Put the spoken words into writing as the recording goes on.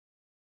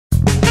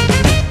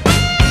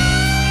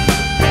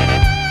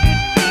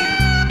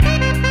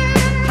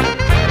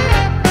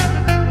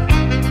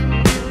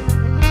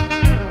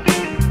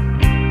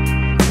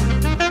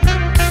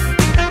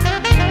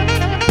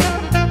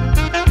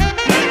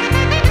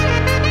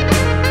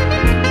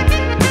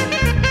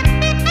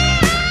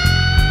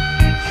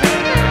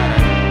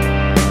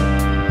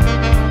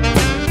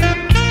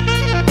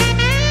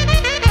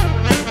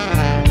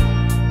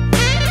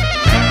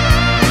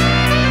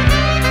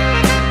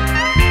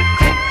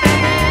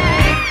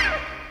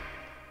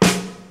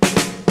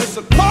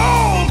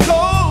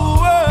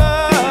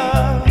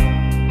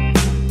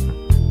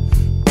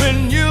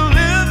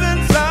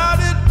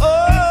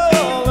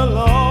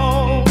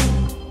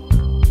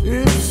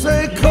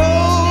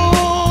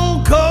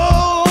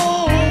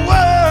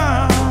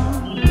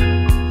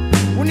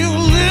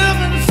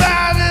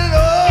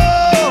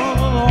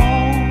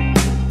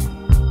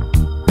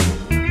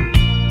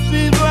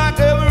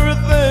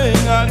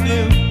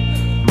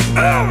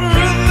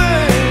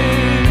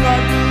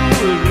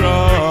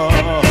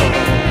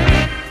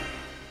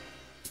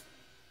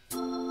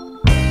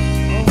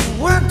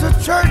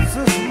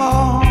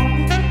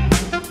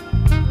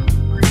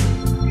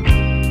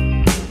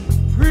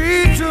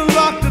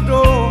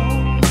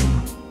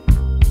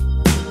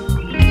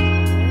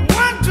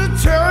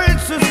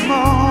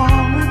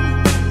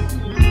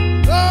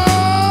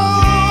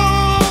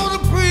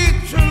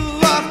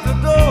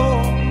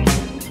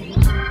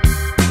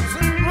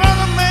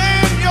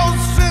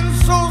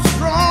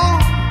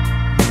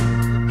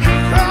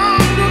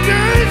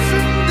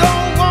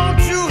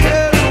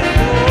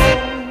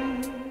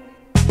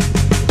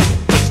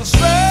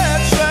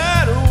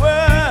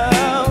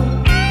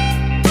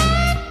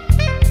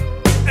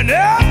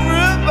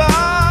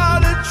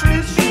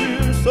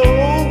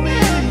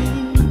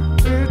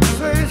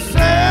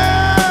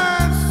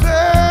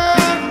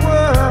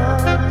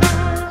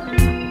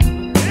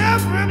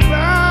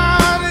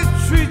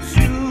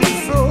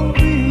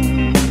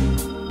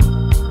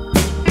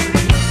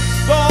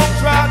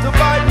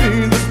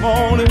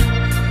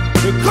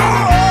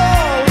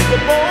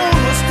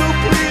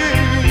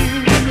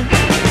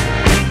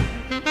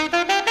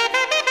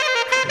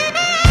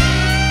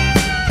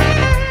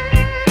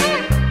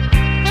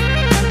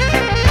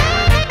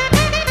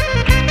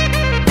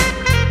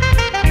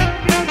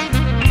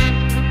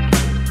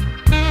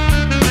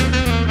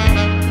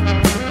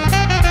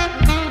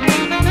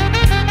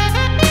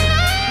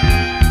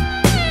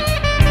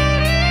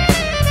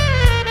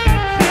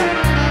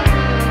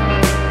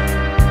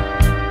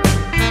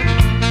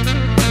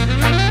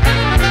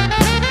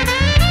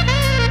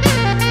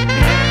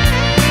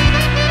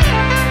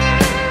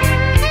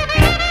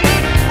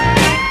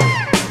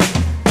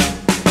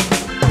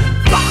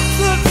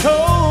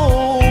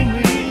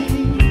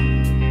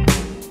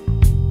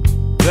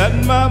that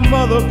my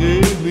mother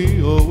gave me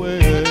away.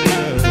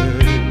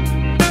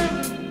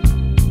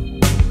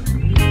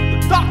 The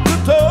doctor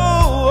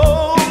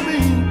told me,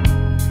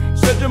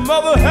 said your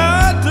mother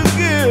had to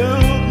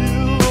give you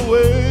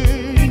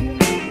away.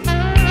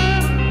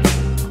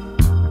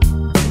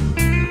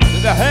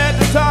 Said I had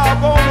to tie a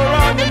bone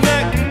around your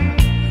neck,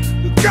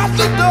 you got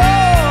the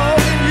dog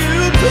in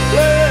you to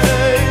play.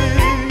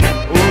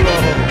 Oh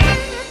Lord,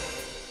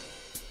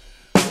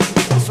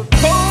 it's a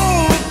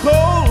cold,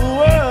 cold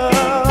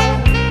world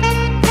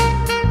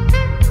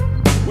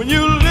when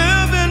you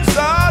live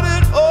inside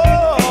it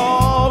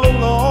all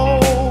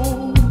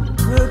alone.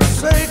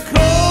 It's a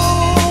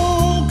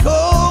cold,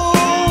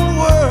 cold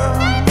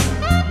world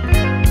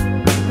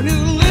when you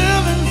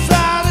live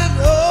inside it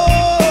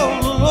all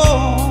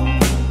alone.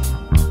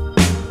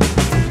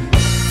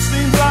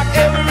 Seems like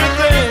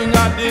everything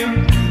I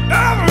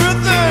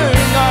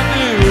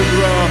do is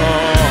wrong.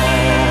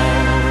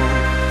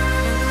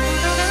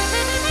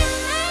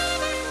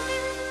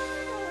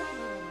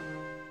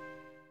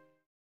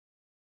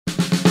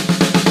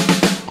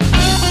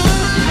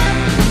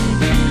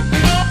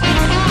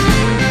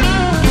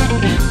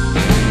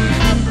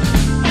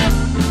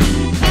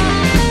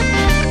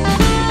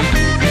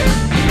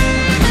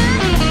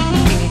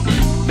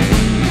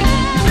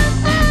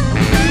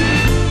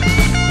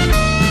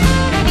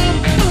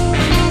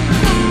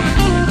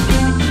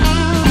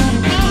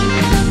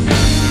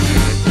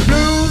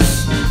 Blues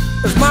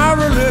is my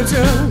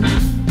religion,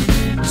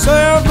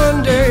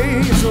 7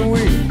 days a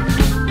week.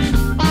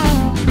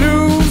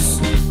 Blues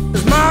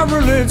is my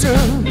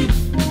religion,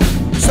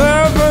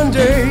 7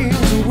 days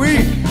a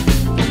week.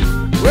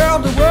 Well,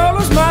 the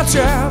world is my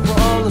chapel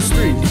on the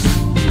streets.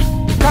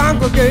 The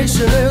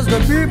congregation is the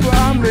people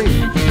I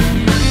meet.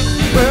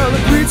 Well,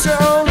 the preacher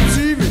on the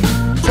TV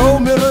told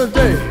me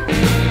today,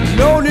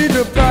 no need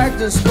to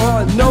practice,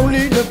 boy, no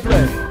need to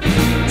play.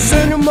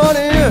 Send your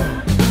money in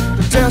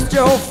to test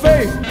your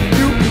faith.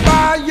 You can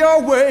buy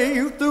your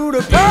way through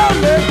the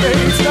pearly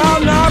gates.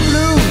 Now,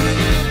 blues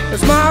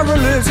is my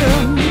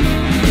religion,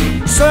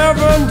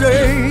 7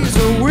 days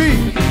a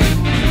week.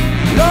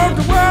 Love,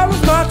 the world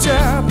is my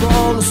chapel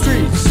on the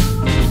streets.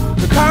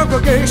 The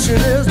congregation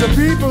is the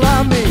people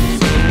I meet.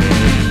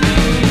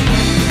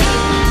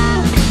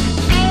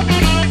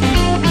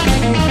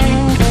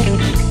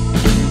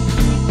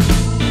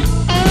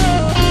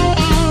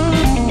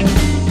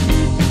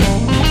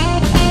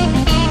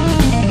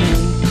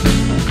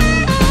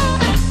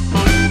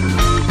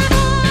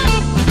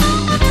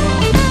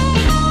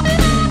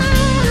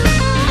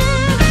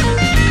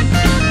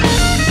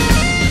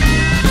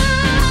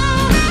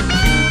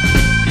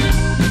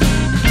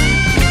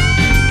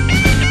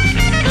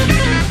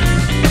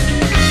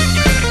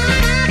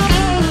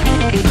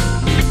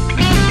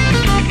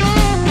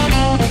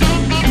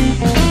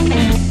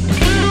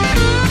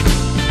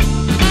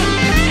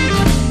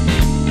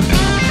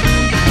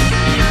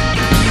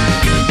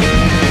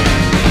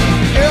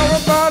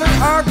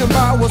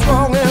 What's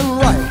wrong and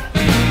right,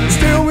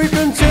 still we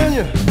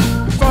continue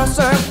to fuss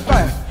and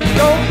fight.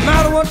 Don't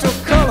matter what your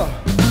color,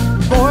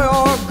 boy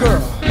or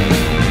girl,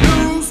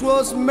 blues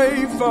was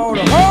made for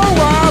the whole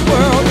wide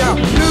world. Now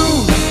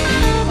blues,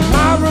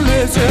 my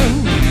religion,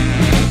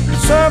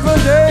 7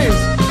 days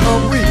a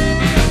week.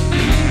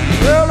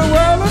 Well, the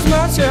world is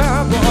my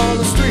chapel on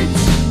the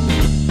streets.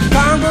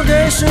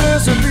 Congregation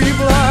is the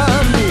people I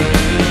meet.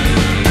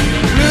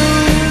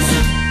 Blues,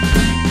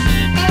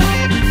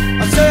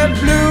 I said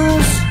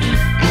blues,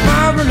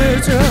 my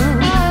religion.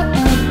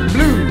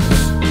 Blues,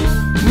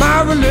 my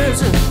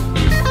religion.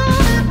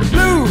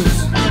 Blues,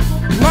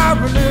 my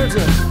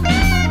religion.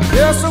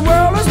 Yes, the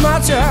world is my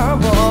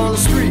chapel on the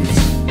streets.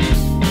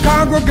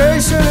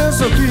 Congregation is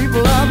the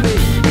people I meet.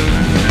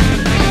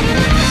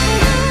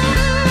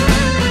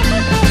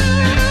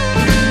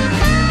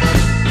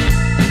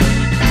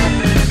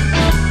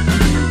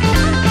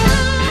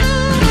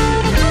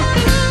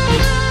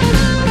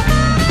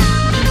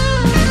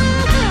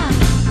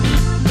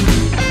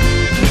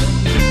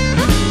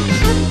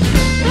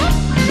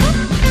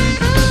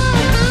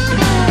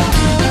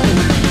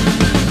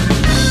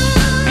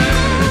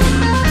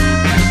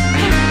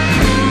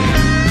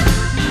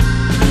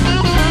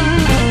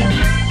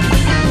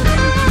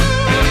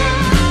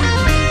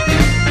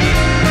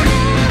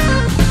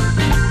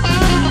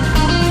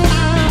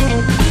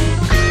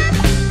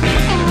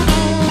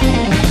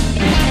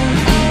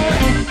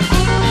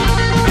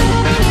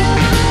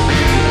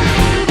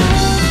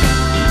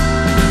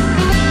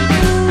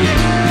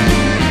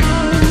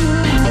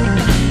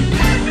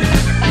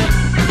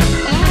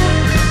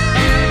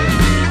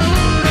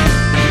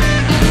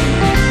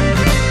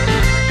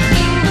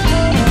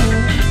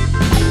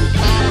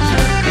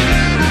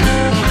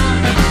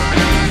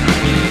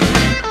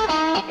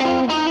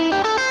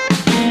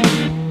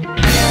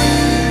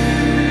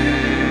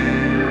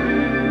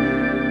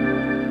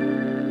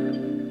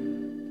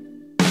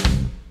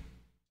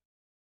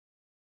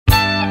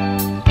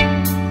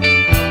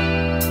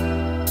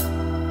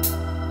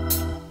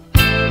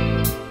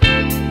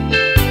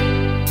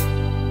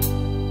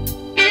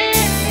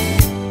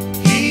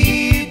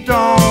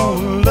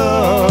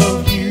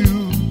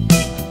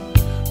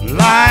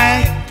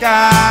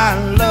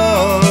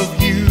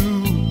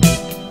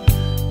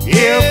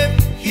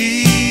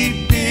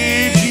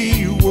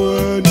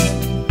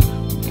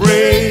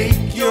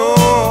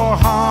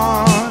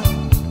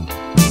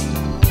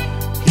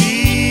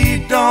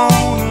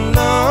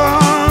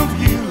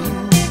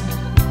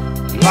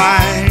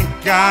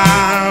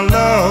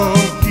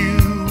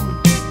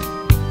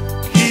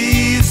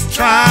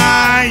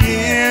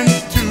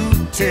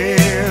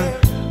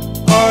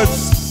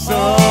 us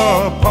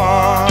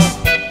apart.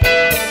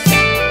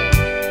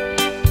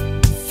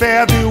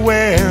 Fare thee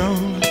well,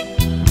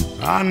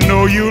 I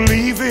know you're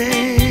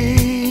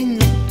leaving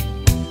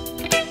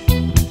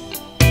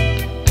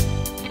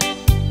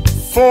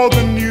for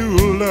the new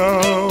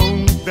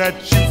love that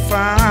you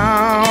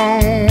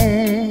found.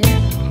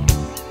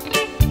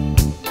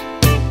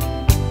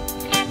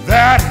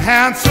 That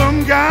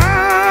handsome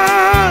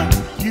guy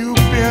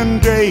you've been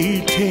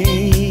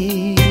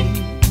dating,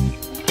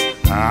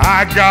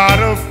 I got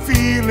a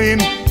feeling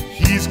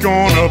he's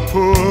gonna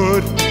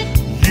put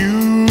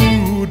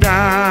you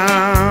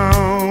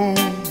down.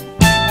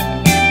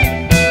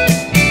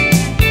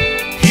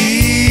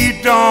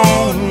 He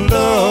don't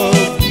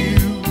love you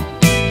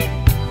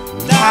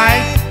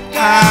like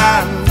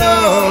I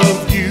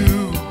love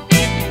you.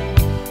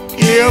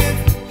 If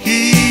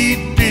he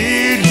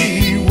did,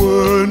 he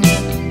would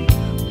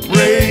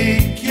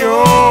break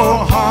your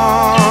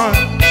heart.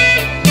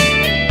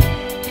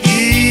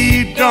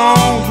 He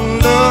don't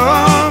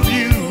love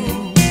you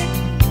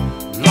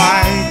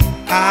like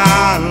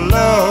I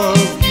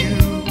love you.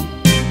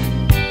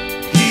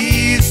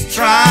 He's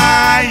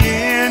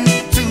trying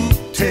to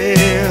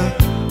tear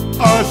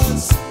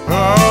us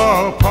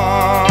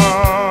apart.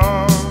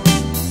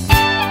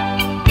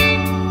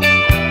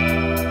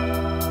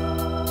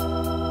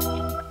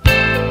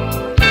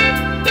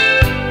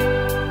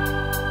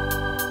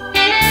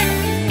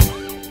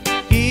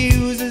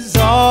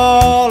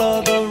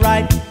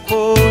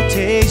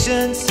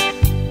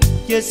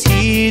 Yes,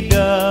 he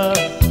does.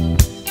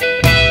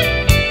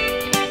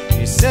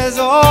 He says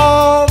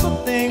all the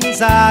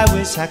things I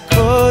wish I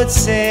could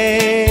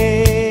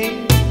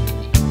say.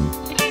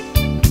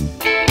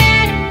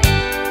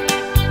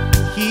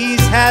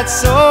 He's had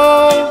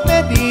so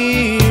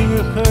many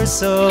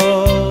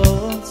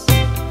rehearsals.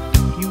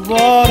 You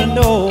ought to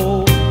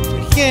know, to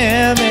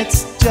him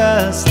it's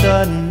just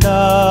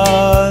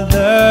another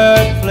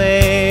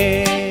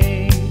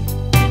play.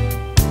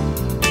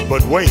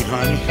 But wait,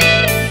 honey.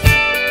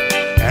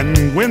 And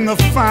when the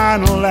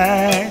final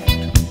act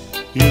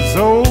is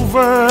over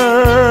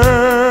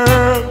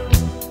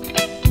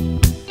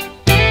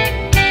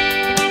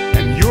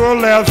and you're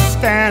left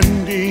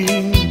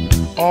standing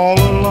all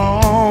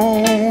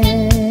alone,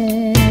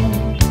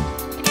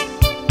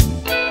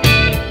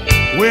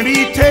 when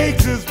he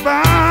takes his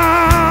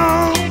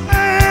bow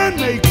and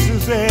makes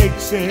his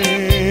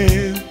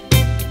exit,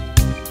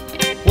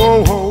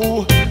 whoa,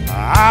 whoa,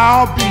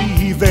 I'll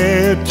be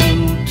there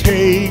to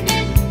take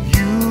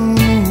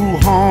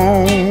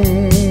home.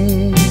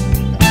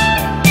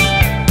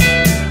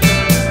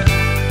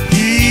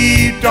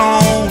 He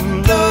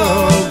don't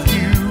love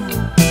you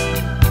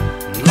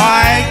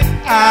like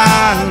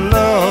I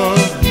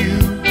love you.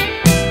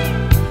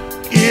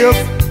 If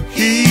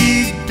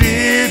he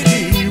did,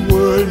 he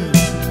would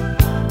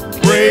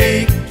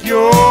break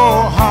your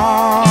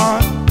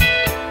heart.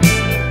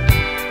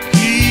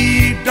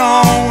 He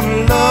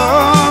don't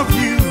love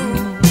you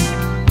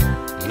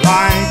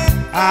like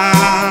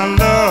I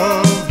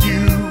love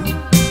you.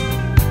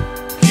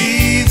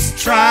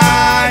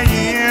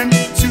 Trying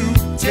to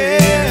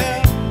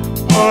tear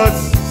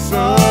us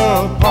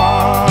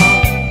apart.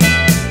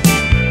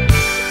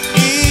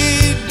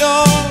 He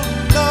don't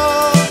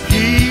love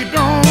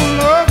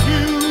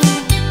you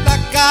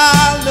like I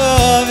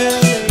love him.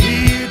 He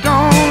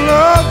don't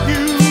love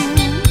you.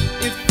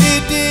 If he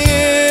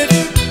did,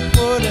 he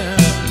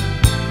wouldn't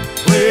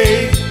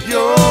break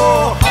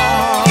your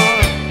heart.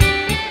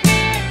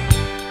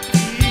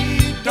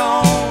 He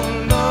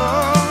don't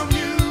love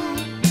you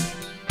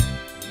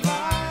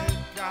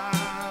like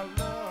I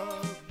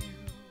love you.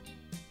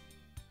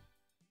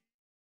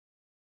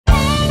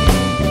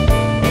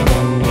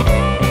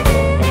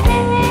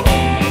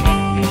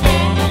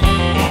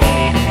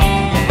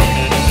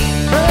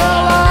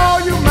 Tell all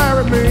you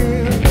married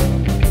men,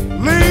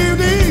 leave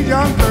these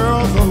young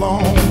girls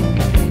alone.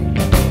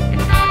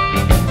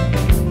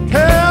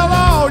 Tell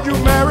all you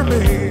married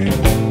men,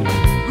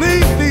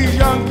 leave these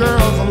young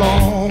girls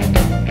alone.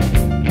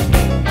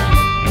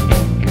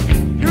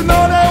 You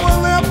know they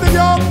will empty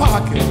your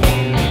pocket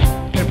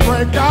and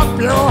break out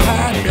your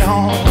happy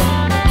home.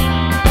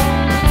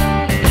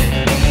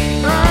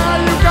 Now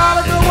you got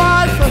a good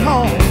wife at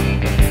home,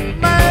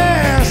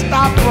 man,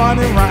 stop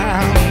running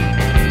around.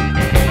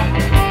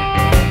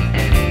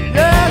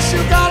 Yes,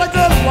 you got a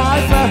good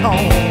wife at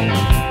home,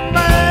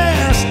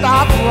 man,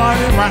 stop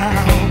running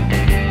around.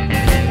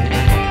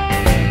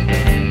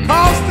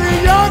 'Cause the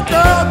young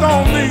girl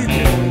don't need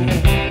you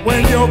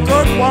when your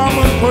good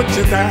woman puts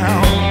you down.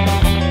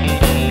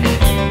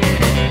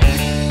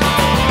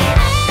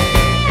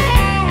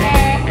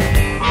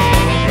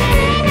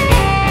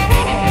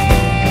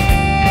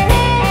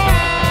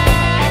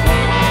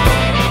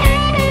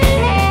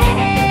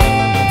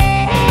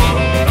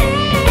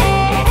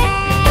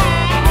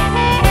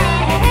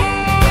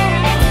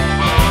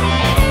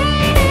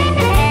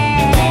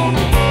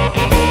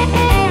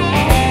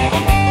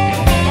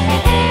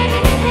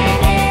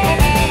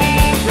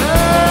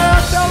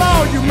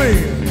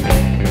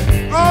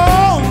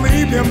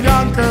 Them young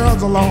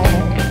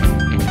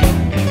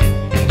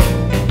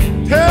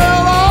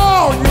Tell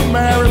all you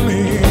married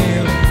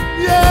men,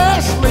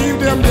 yes, leave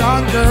them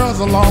young girls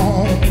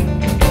alone.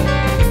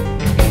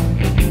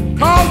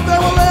 'Cause they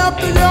will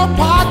empty your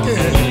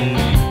pocket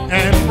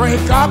and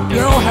break up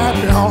your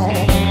happy home.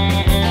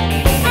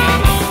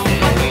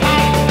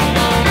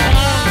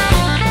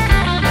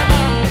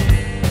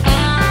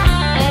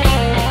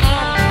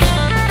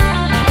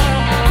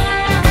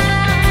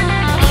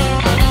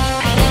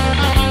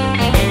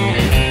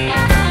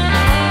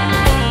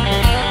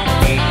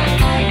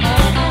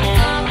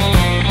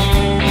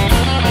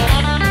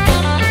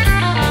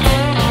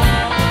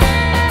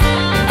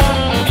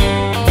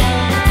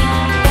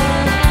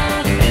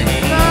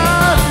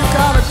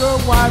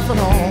 Wife at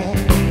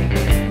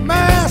home,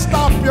 man,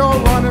 stop your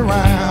running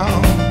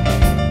around.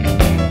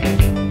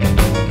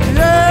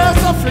 Yes,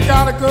 if you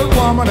got a good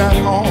woman at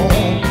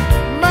home,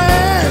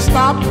 man,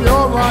 stop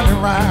your running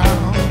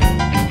around.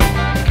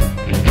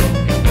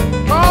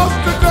 'Cause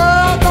the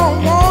girl don't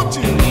want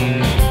you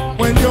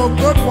when your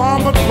good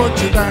woman put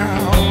you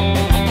down.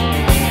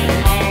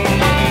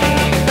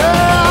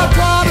 Yeah, I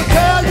try to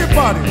tell you,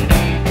 buddy,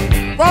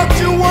 but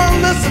you won't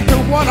listen to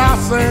what I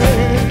say.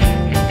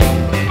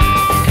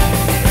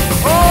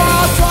 Oh,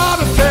 I try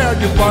to tell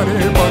you, buddy,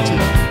 but you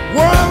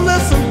won't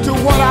listen to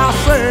what I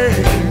say.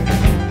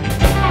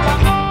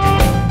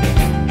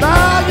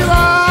 Now you're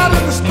out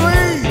in the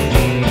street,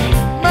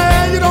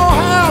 man, you don't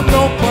have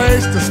no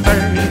place to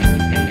stay.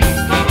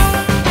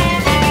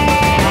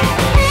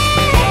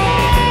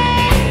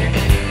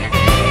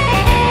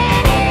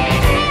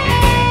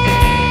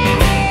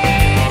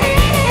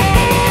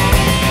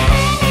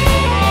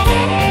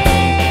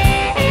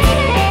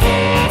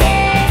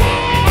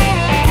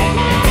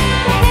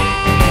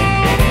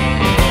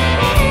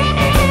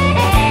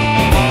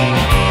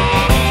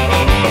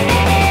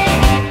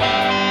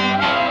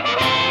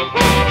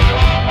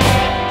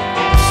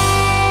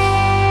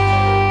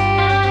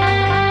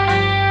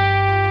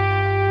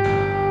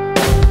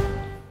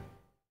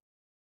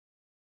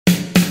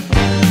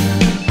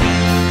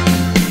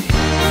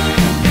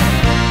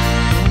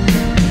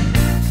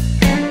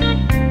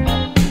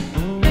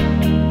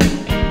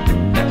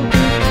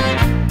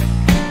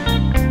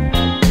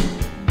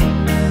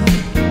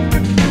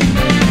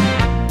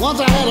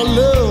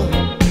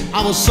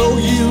 So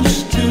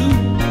used to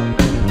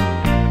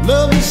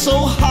loving so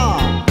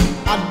hard,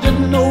 I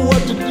didn't know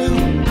what to do.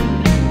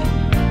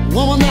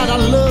 Woman that I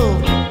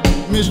loved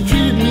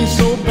mistreated me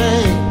so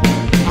bad,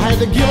 I had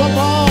to give up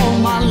all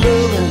my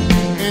loving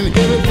and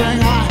everything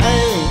I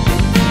had.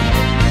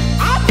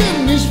 I've been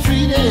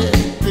mistreated,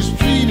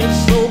 mistreated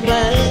so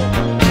bad.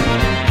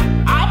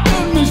 I've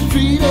been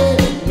mistreated,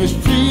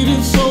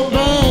 mistreated so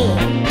bad.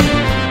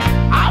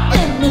 I've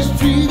been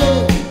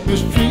mistreated,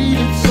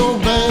 mistreated so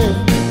bad.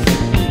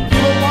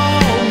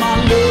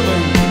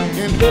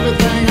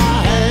 Everything I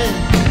had,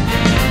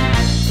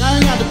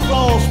 lying at the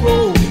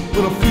crossroad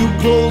with a few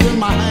clothes in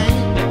my hand,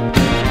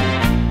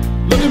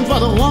 looking for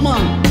the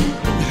woman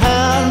who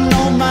had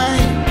no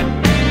man.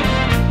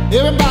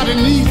 Everybody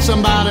needs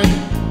somebody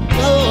to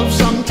love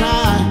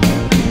sometime,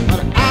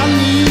 but I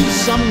need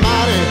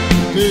somebody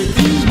to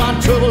ease my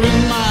trouble in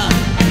mind.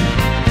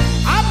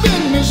 I've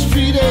been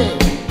mistreated,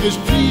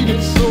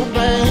 mistreated so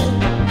bad.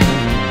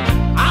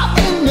 I've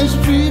been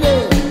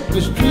mistreated,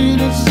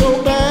 mistreated so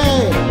bad.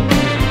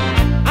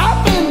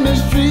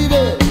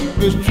 Mistreated,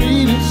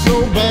 mistreated so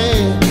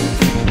bad.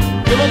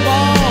 Give up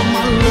all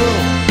my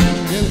love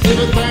and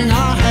everything I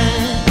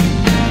had.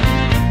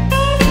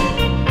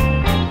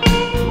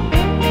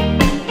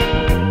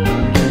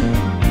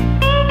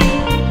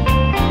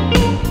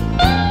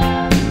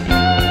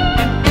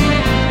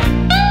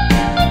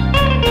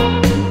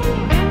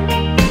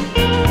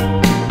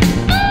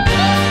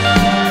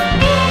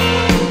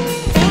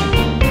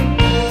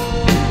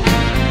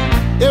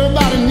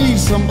 Everybody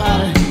needs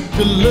somebody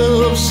to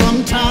love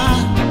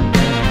sometime.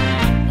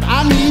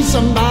 I need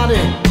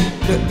somebody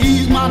to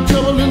ease my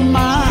trouble in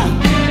mind.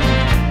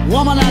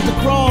 Woman at the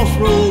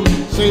crossroad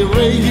say,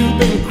 Ray, you've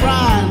been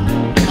crying.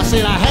 I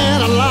said I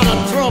had a lot of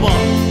trouble,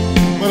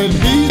 but it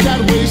be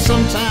that way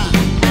sometimes.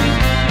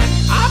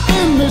 I've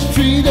been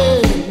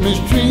mistreated,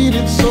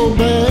 mistreated so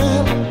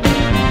bad.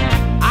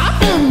 I've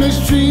been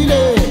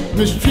mistreated,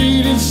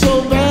 mistreated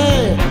so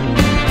bad.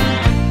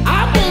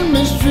 I've been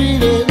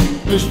mistreated,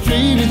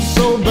 mistreated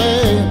so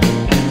bad.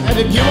 Had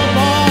to give up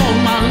all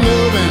my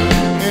loving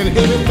and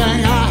everything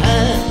I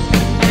had.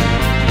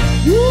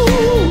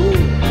 Woo.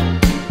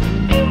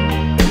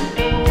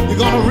 You're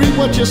gonna reap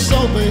what you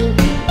sow, babe.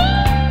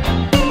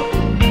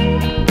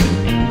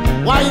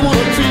 Why you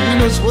wanna treat me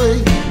this way?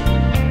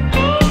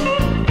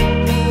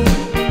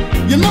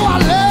 You know I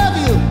love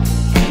you.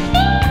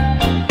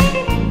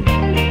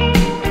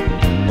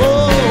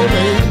 Oh,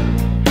 babe.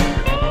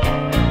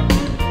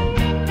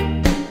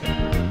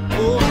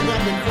 Oh, I got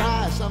to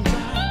cry sometimes.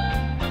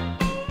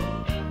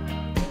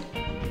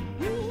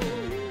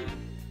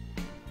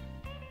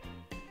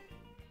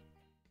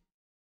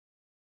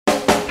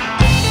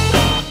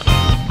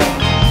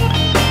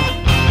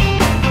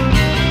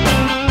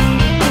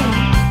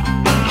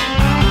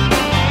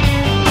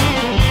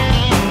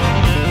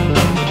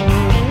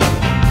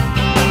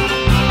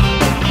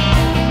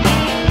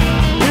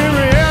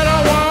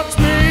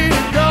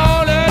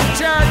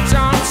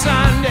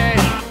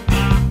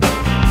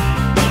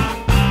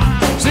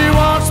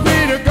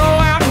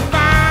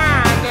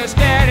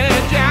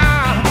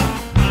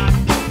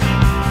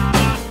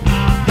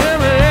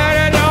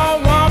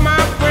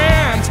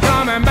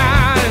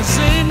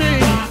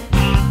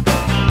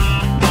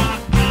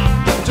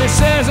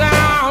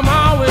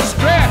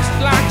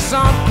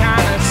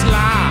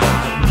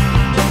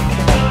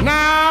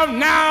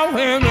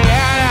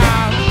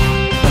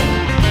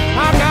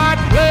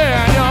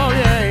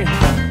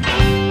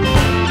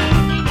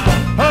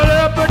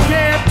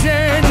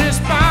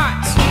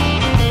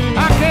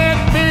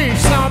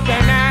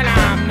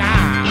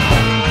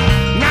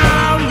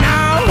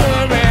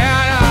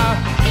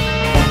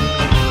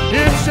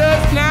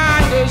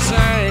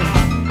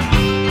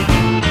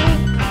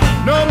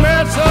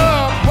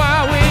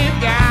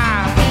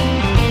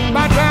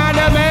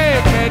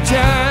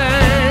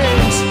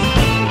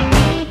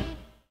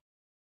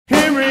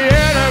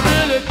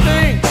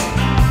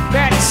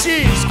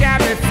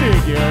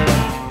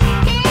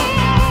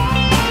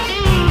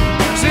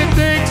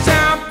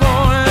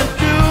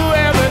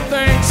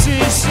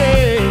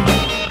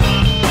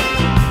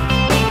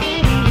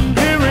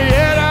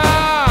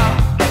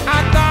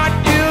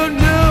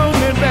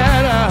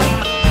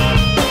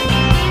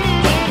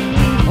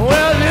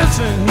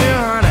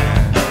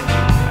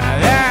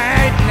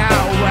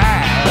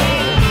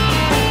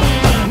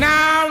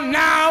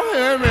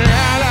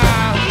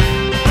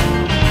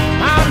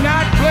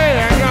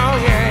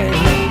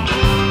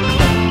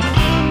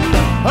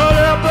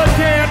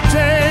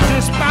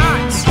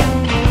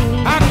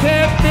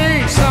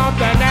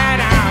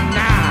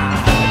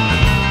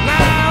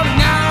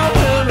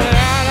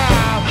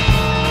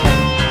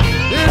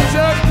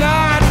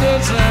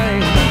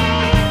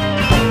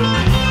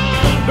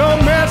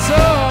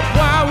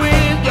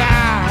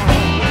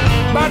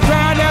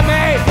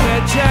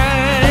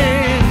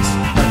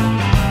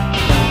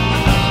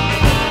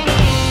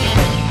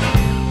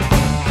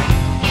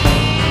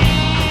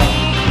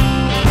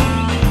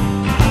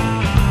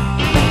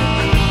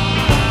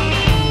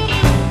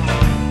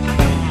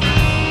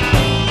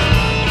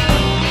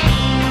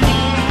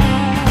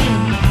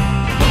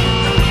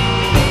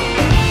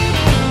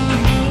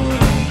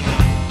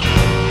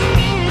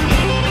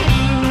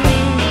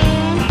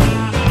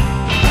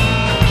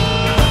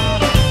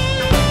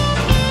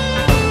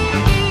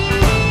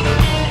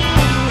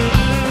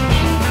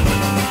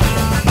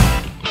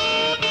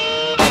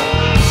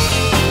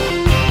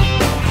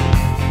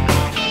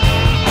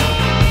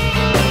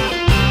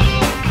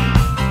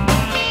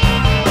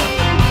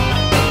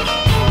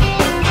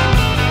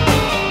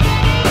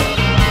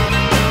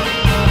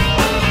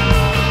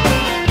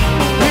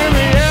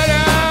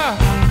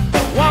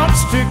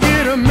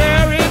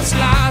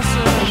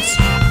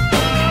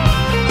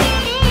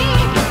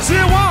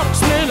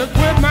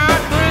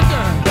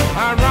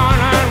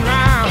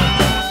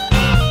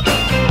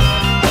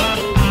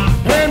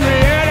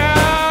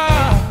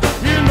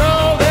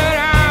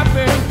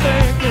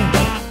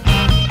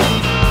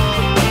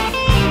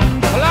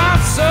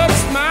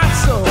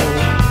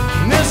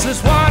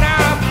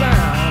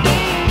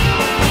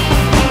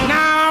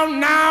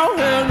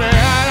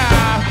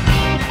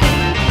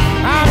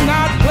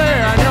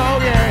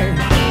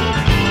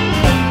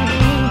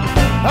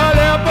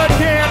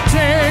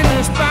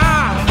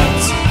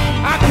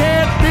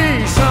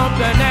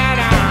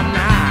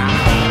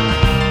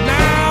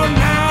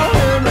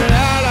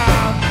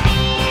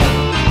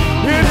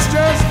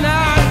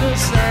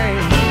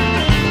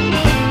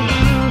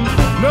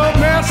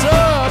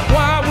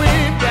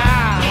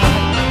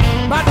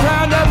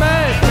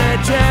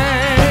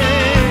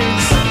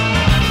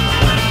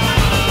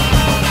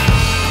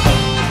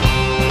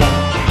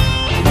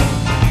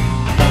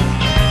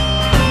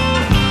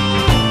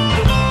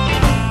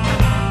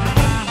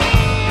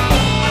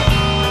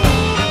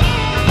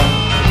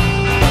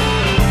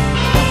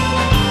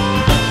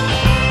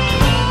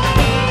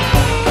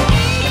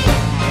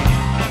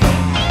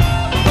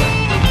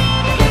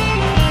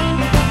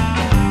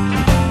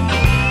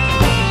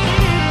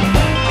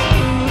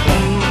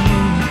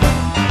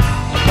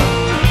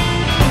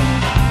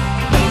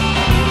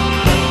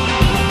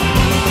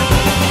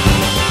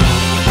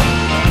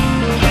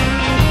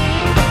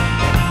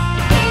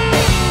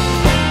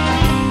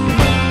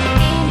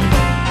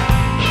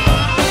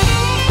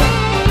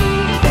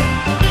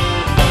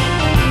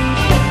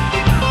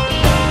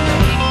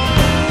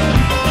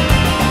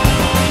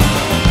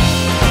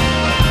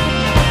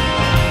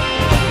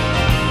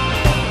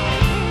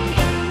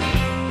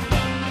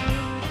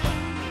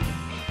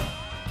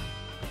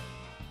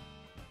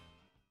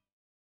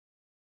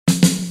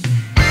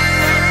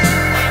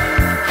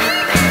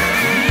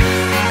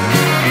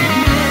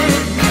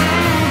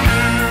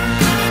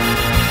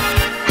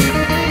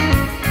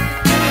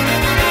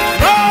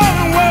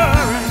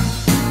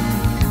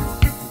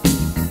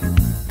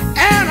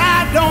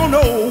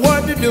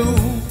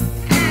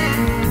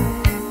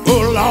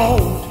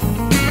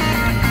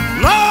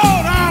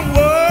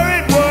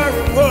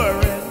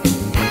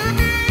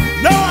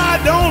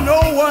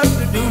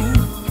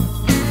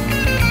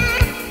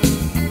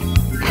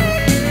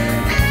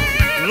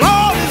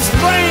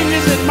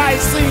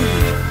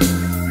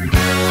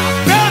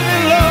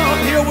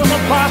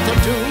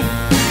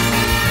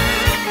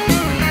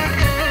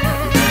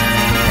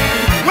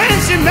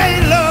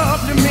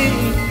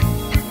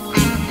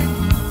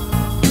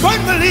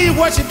 believe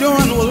what you're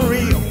doing was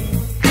real.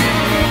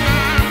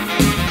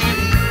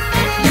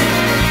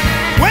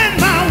 When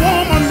my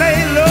woman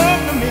made love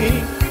to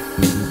me,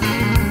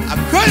 I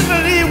couldn't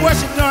believe what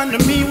she done to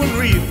me was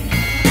real.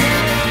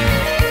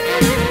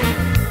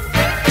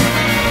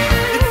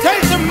 It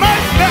takes a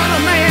much better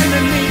man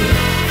than me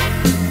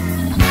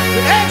to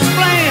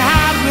explain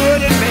how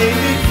good it made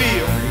me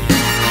feel.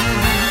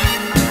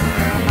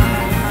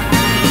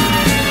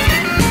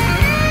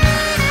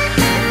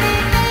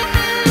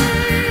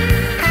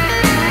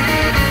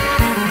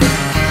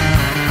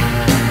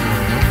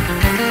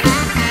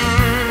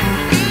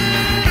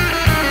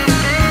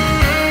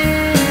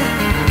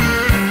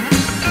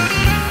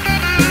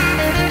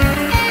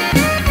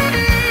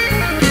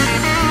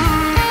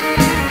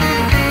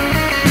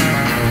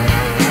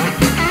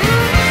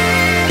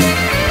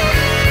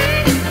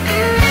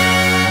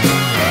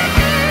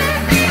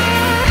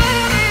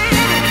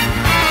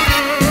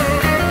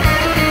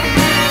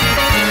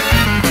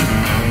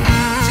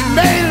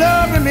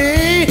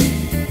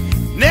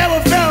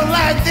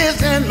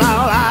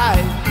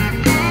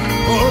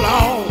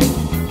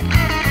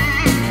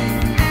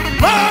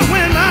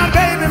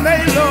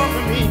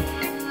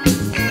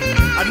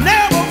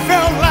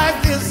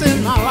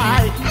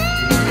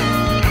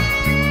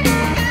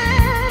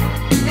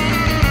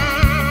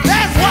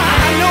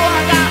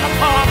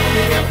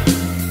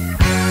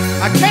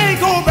 I can't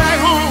go back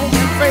home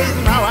and face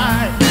my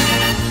wife.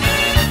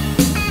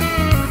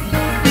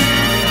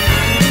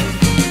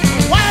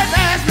 My wife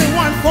asked me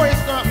one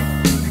question,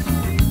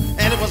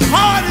 and it was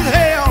hard as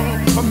hell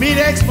for me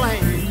to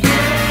explain.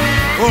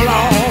 Oh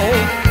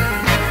Lord,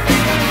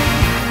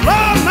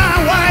 Lord, my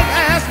wife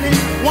asked me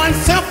one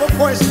simple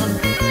question,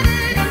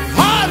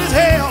 hard as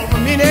hell for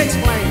me to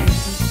explain.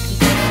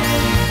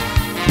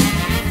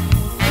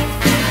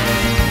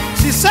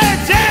 She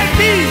said, Jack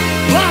B,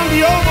 run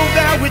me over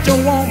there with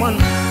your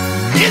woman.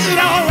 Is it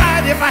all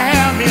right if I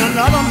have me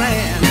another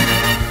man?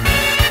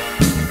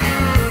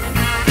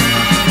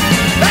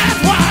 That's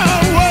why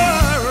I'm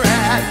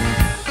worried.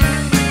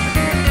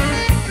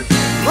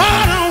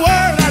 Lord, I'm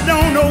worried, I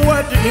don't know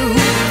what to do.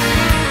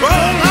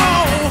 Oh,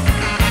 Lord.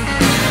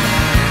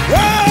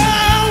 Oh,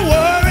 I'm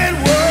worried,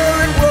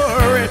 worried,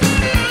 worried.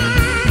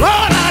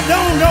 Lord, I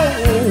don't know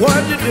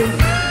what to do.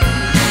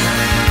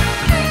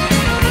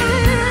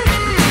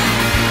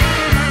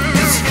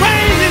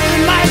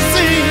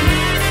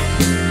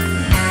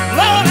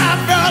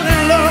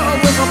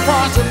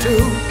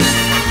 Prostitute.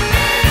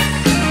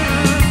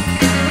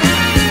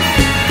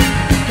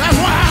 That's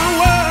why I'm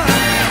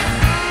worried.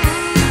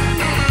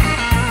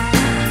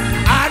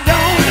 I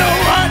don't know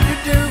what to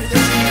do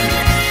this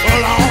evening. Oh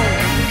Lord,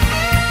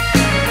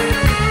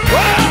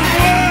 well, I'm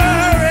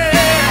worried.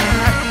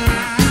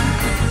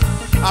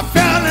 I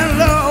fell in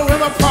love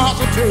with a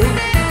prostitute.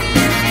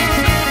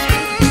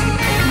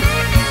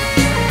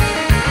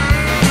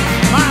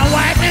 My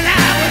wife and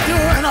I were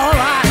doing all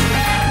right.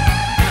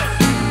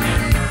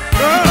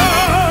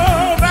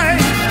 Oh,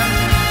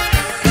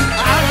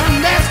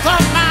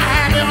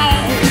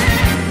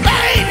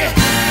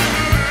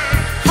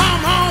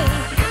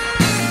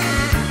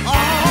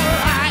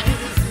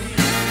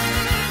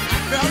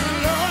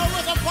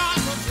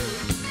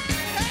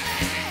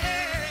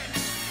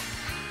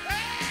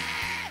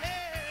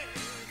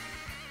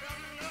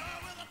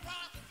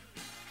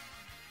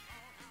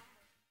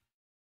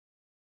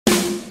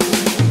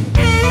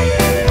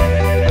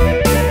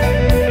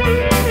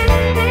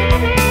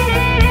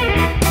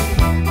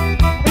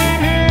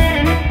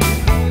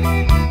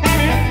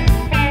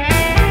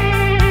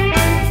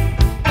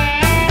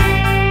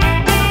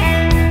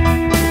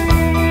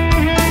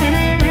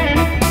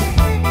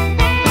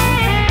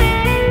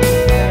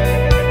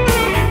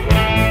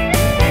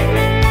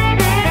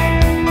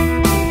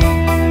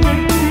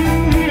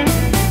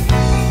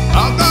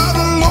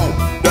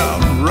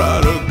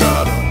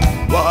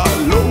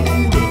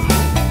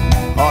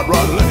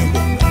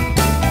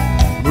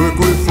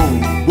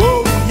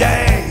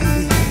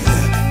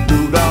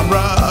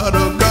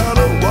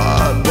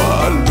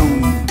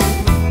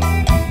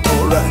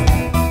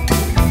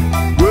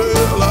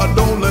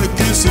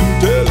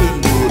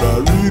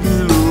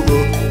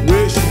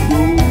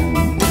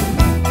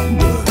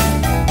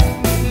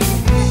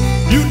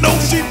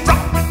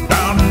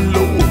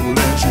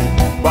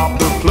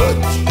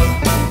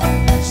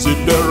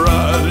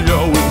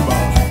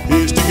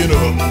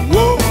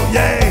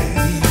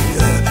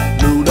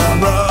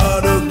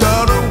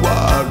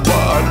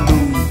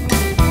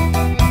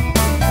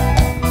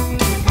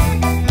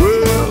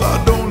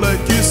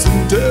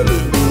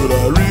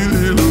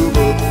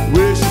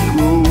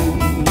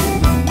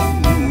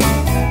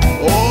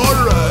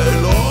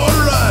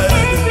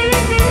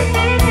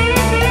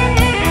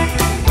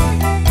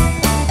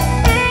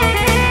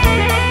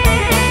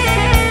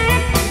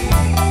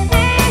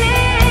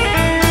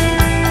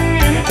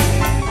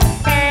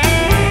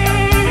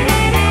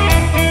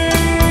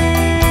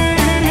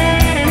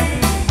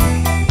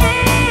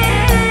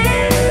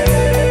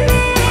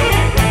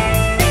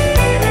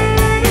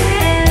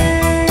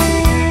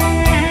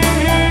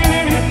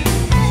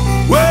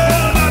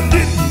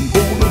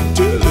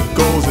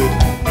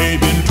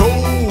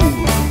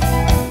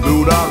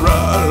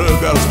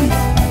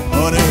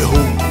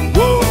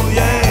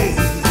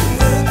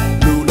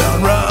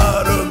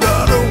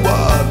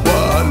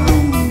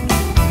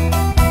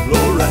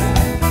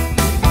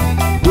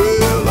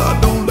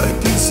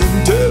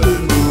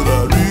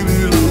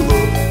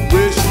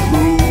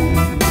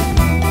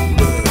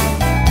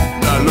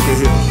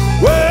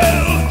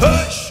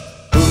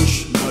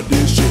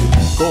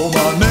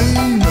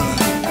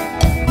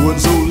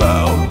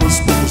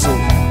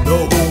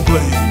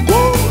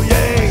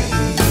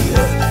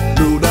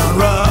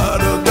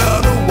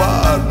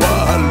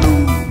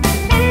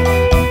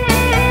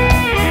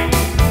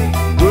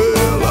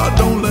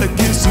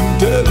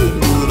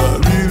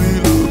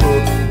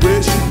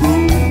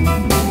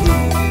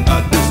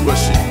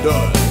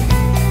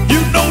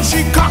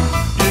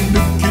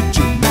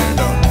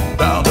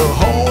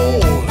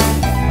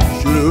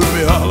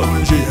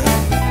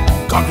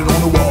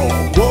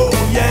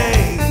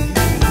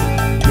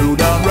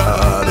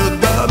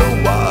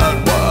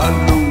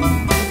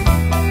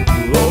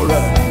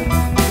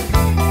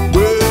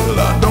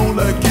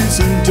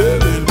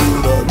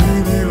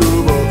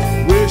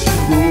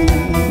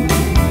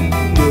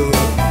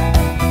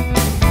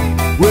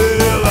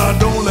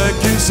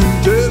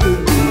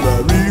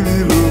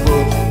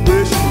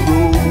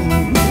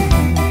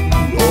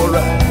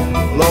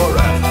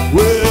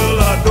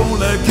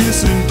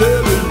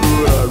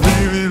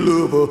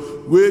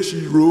 where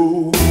she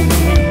rolled.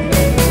 Oh,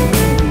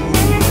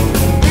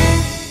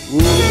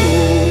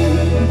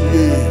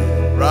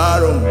 yeah,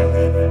 right on.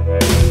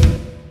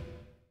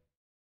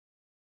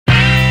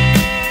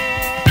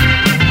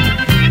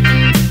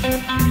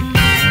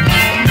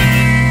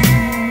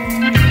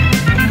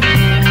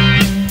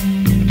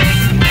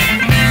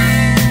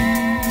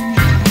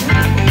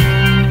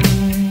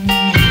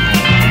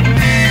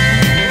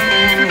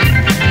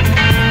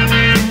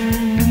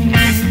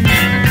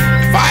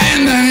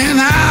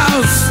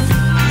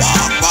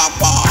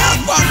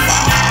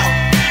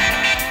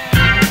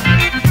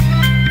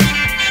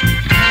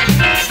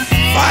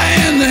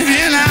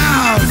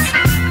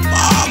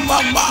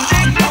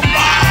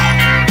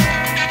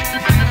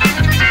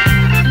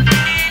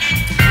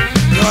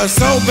 was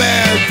so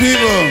bad,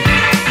 people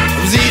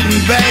was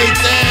eating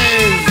baked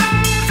eggs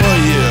for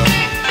a year.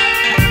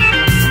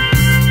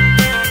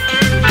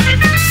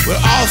 Well,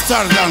 it all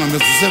started down in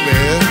Mississippi.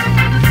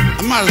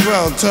 I might as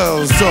well tell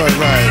the story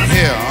right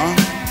here, huh?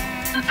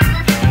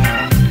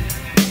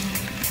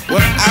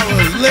 Well, I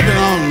was living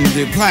on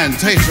the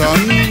plantation.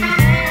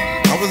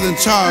 I was in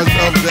charge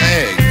of the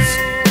eggs.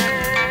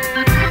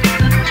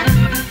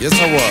 Yes,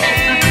 I was.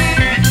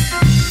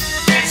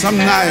 Some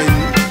night,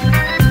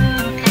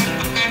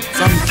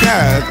 some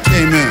cat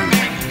came in.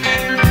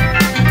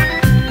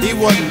 He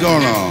wasn't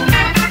gonna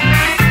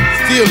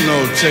steal no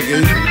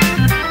chicken.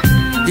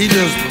 He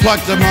just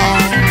plucked them all,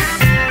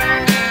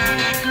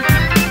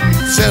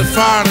 set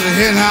fire to the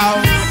hen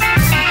house,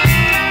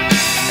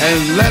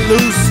 and let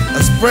loose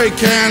a spray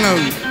can of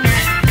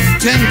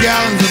 10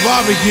 gallons of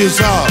barbecue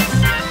sauce.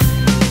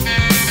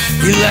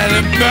 He let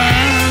it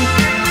burn.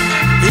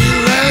 He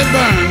let it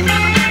burn.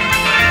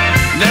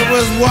 There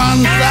was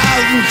 1,000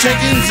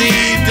 chickens he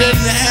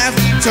didn't have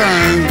to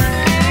turn,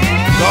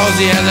 'cause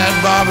he had that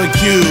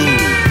barbecue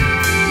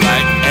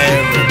like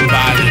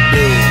everybody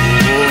do.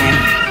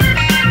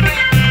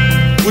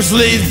 Which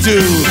leads to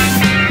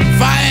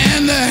fire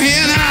in the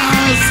hen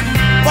house.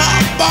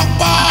 Bop, bop,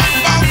 bop,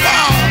 bop,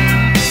 bop.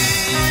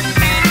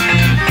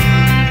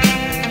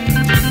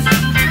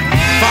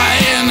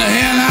 Fire in the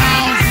hen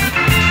house.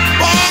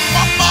 Bop,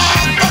 bop,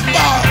 bop, bop,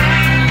 bop.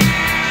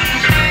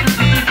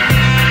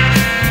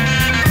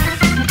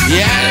 He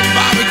had a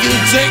barbecue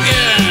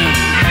chicken.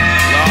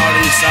 Lord,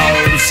 he saw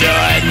him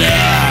sure in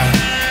there.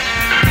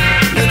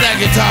 Let that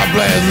guitar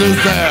player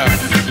loose there.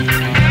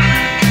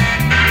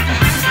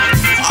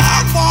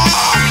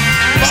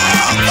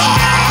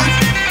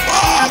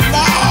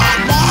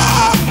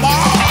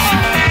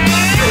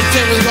 Those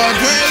chickens going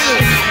crazy.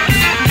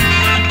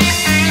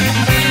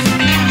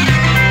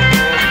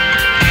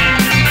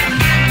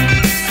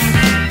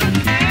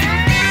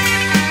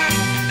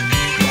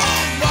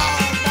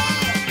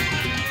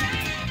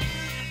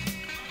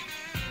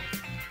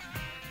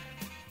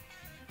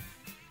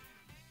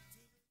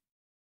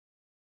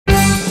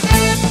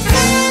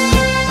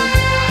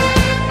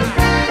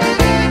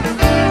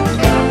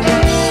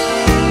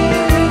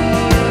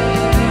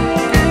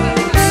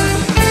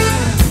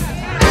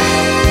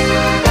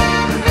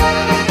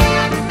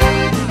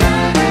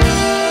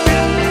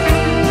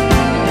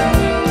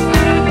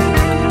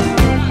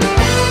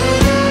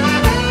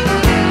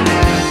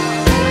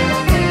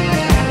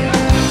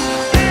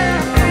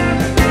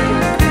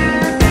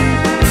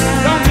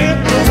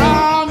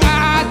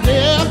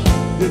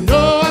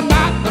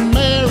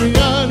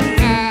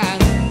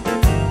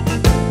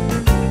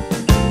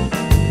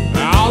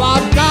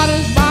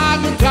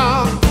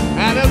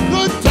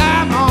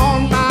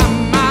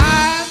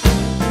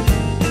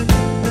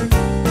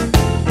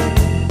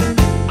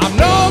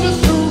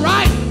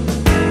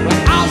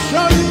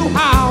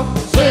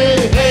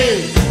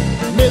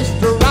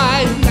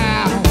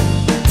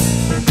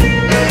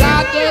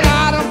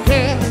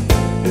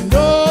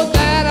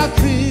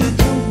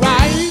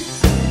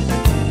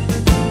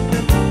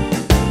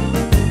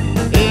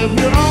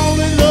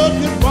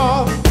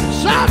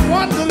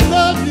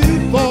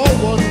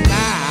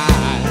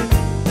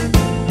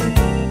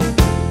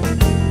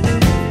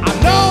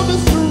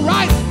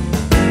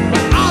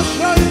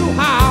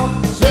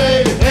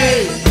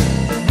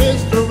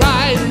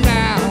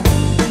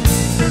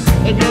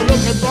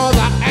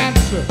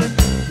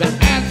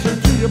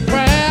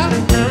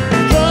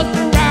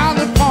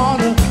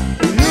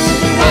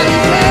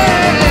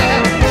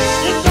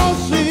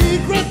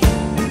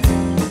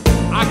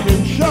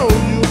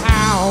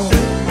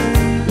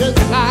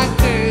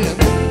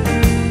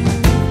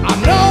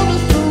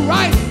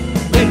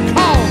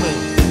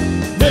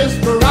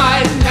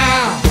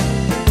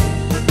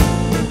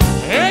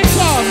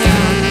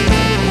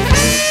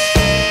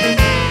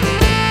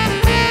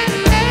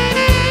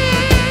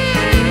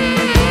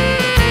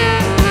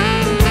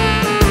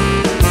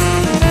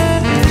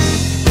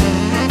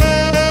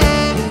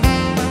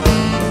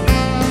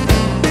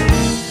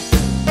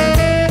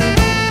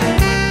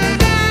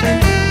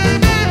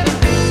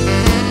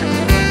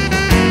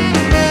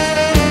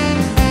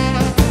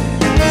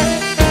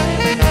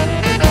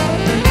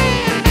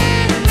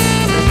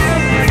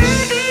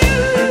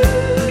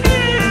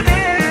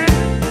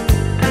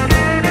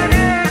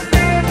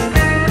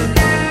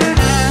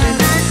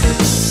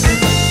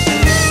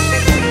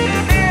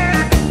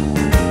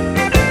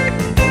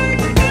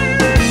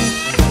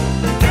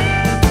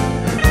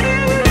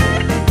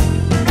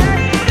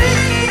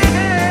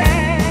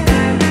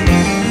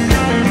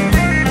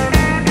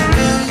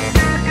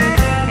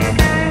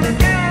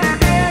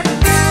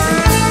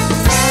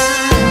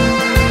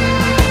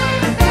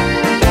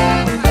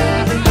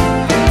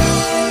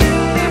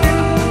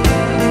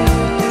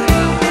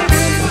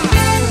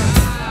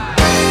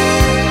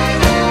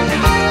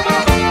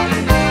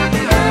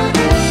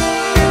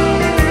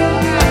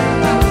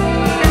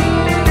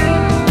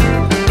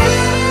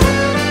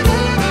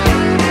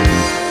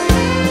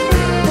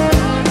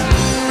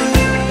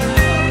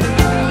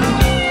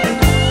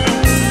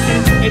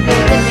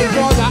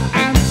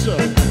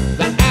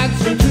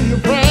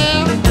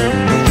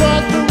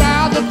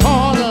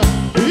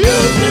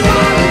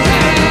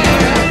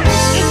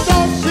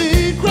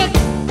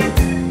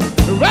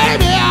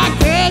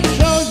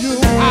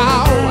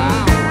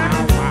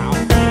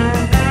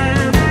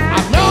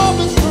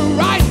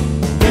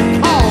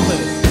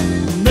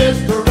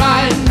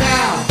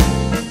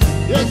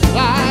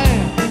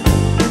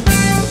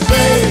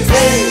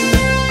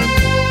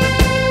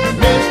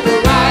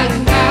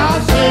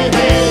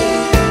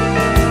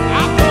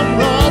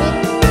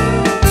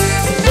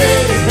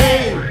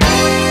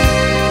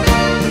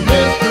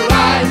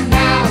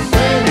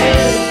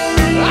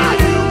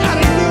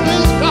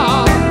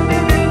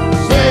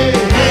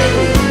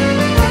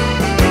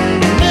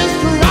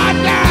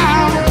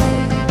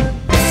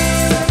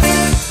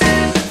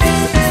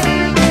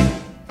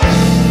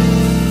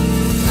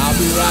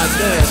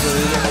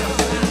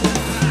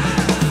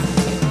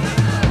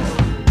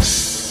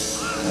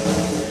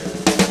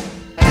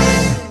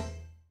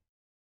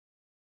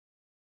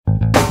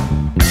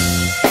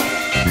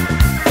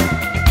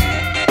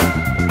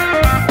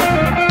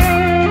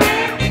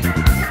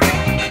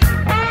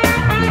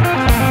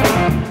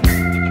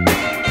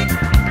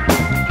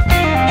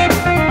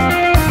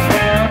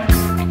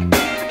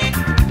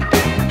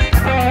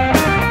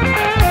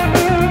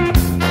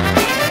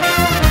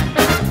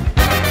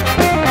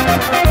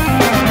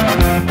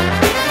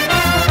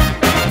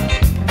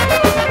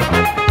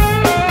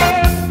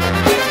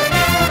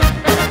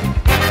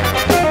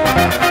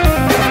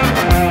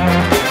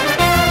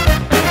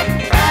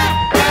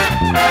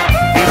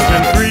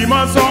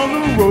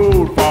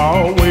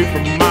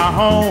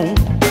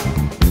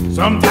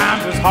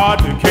 Sometimes it's hard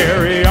to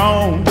carry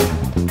on.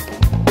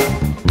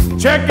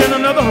 Check in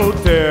another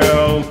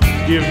hotel,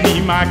 give me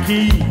my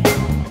key,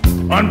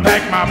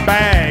 unpack my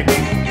bag,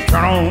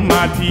 turn on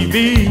my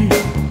TV,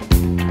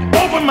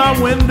 open my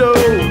window,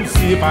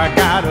 see if I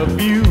got a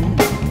view.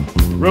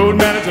 Road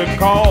manager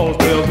calls,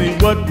 tells me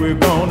what we're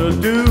gonna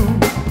do.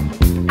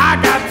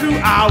 I got 2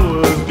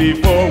 hours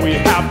before we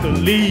have to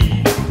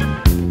leave.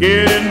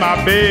 Get in my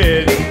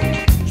bed,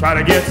 try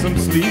to get some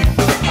sleep.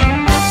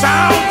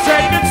 Sound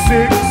check at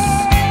 6,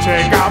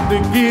 check out the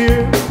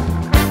gear,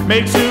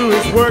 make sure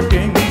it's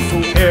working so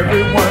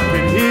everyone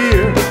can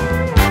hear.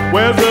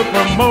 Where's the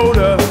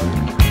promoter?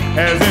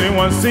 Has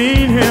anyone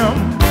seen him?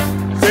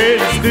 Say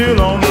he's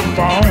still on the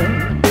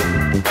phone.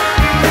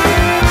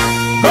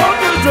 Go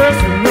to the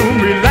dressing room,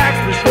 relax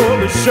before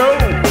the show.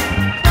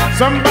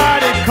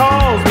 Somebody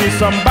calls me,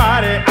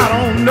 somebody I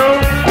don't know.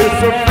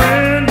 It's a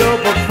friend of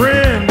a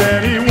friend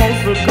and he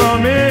wants to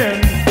come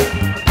in.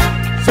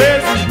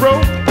 Says he's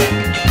broke,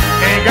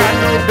 ain't got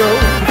no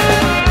dough.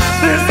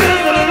 This is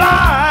the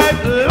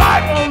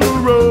life on the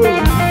road.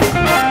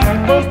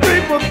 Most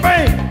people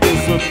think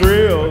it's a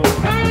thrill.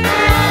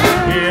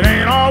 It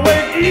ain't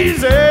always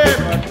easy,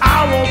 but I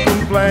won't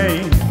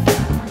complain,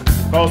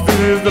 'cause this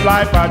is the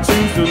life I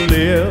choose to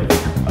live.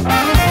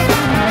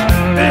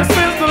 This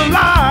is the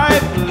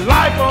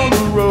life on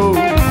the road.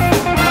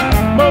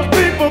 Most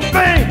people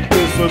think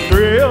it's a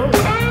thrill.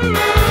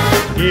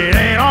 It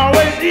ain't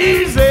always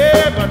easy,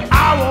 but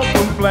I won't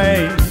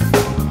complain,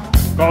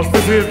 'cause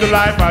this is the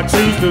life I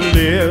choose to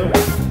live.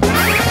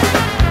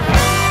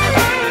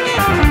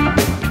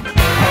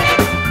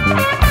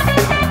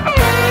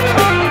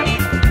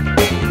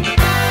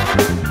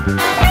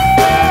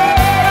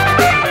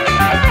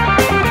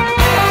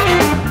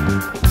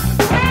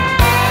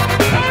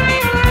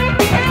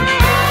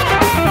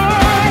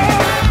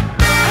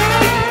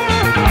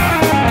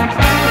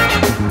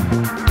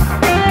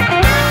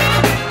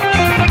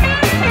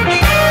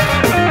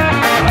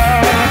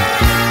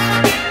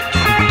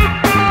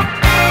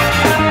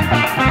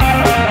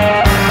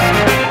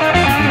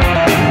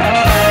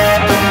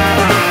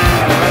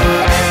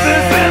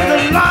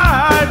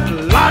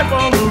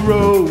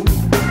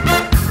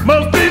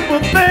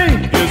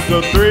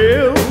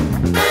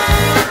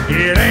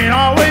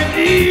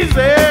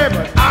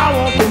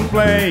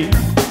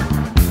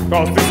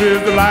 Cause this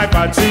is the life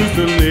I choose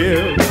to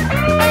live.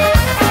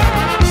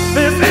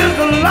 This is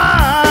the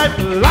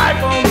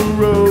life on the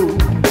road.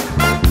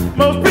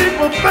 Most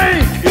people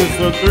think it's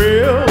a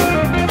thrill.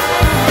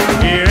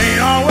 It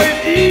ain't always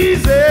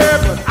easy,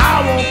 but I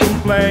won't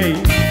complain,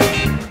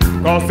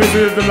 cause this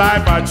is the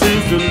life I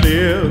choose to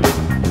live.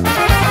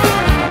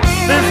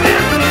 This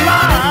is the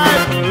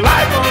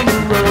life on the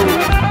road.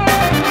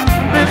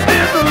 This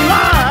is the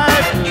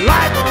life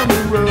on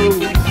the road.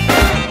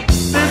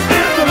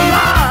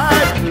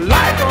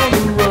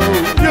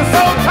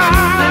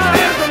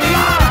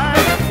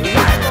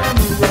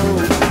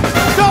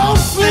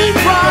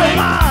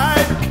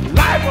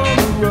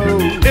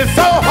 It's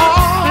so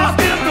hard.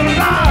 This is the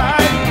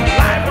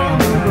life on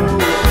the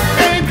road.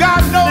 Ain't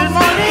got no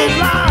money.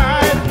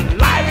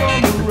 Life on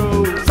the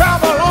road.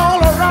 Travel all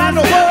around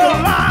the world.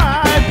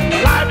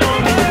 Life on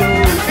the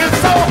road. It's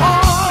so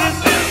hard.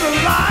 This is the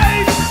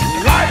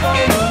life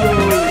on the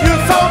road.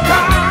 You're so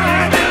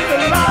kind. This is the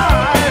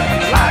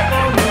life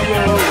on the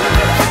road.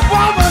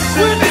 Woman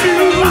quit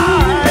you.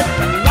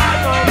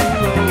 Life on the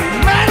road.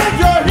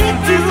 Manager hit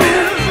you. This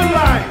is the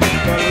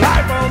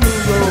life on the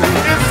road.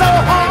 It's so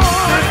hard.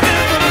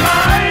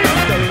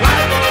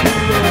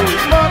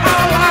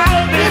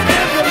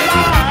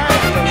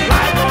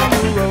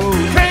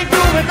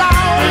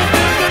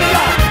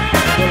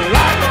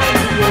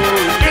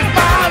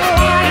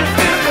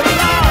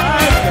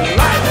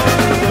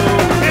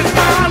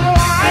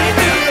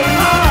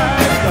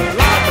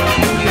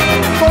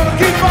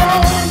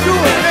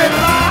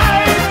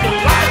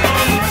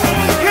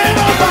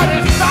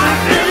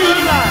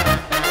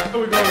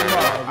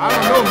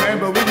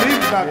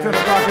 About 10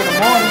 o'clock in the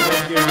morning.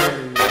 Let's get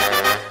ready.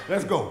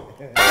 Let's go.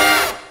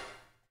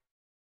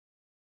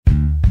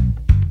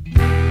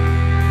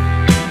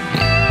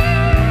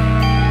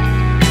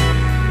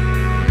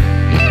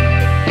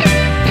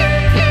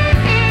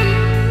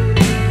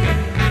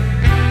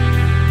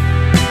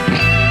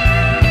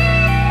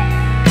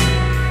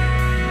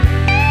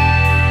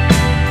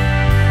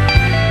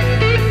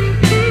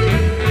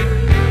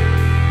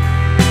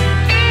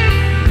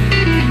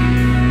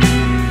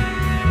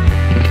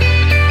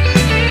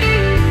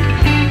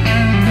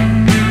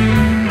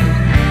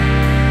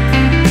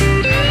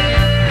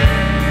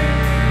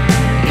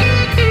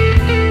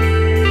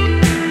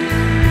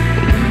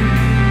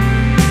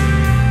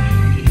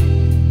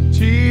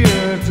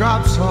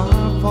 Drops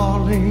are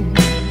falling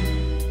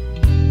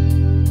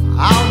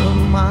out of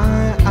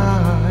my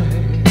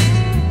eyes.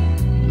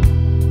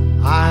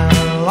 I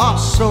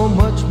lost so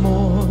much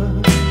more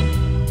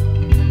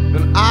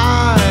than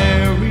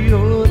I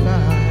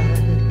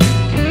realized.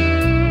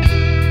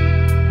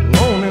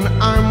 Alone and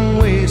I'm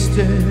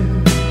wasted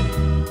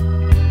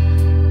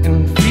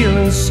and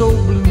feeling so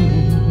blue.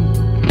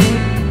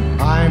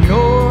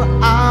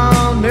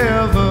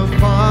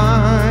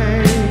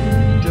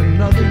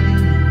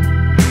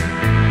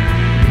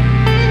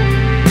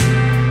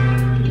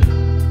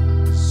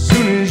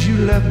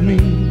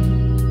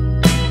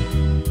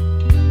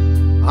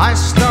 I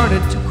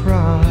started to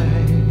cry.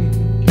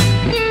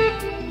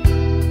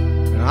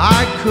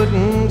 I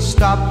couldn't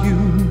stop you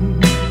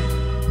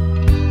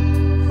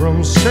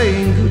from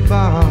saying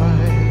goodbye.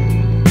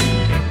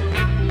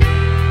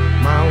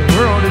 My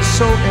world is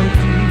so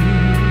empty.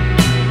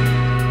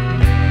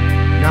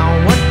 Now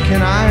what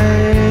can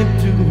I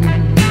do?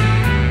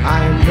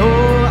 I know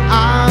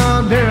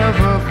I'll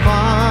never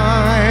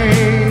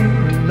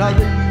find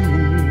another you.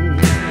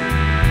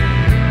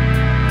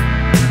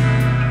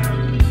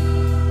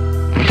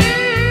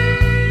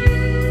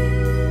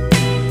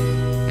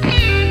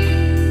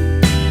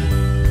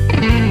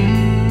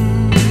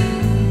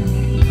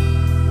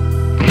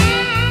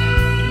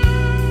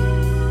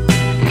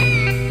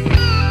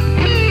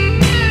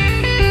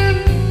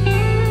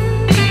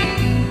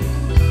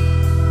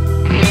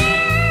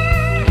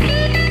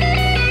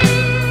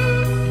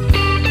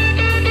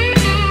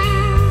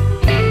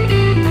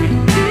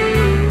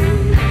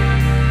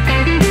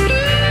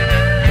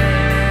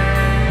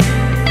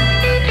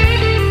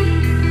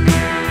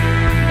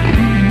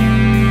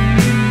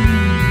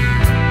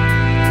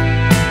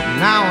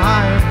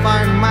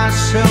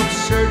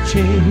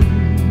 Searching,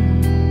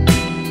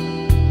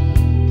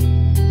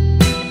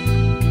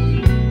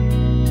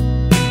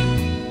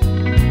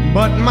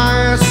 but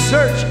my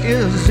search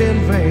is in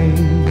vain.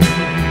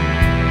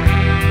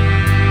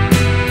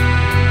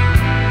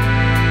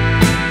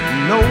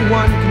 No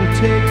one can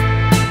take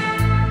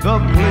the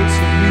place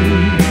of you.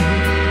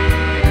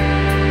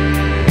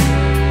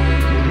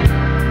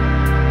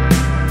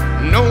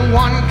 No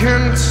one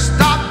can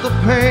stop the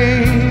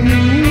pain.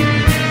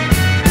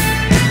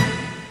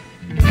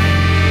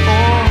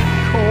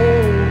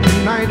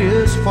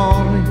 Is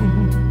falling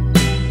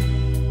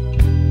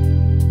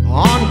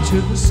onto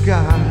the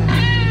sky,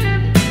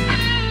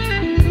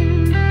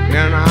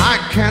 and I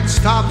can't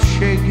stop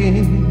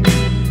shaking,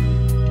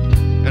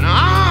 and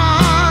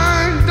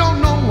I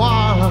don't know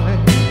why.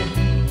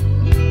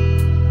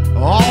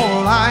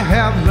 All I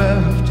have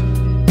left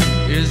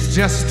is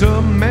just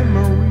a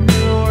memory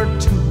or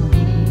two.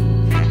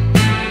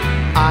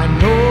 I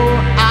know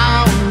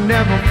I'll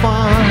never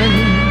find.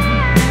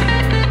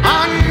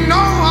 I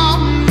know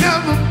I'll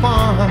never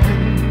find.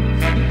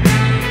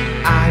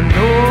 I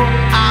know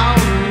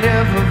I'll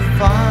never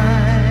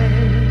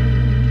find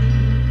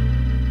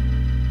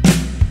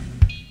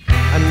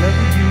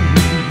another you.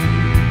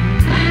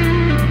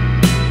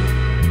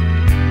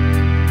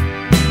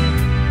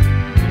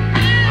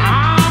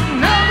 I'll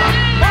never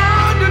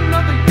find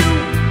another you.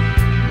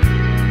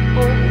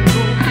 Oh no.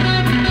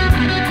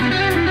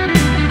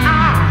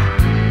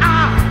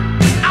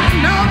 I'll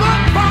never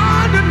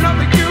find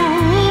another you.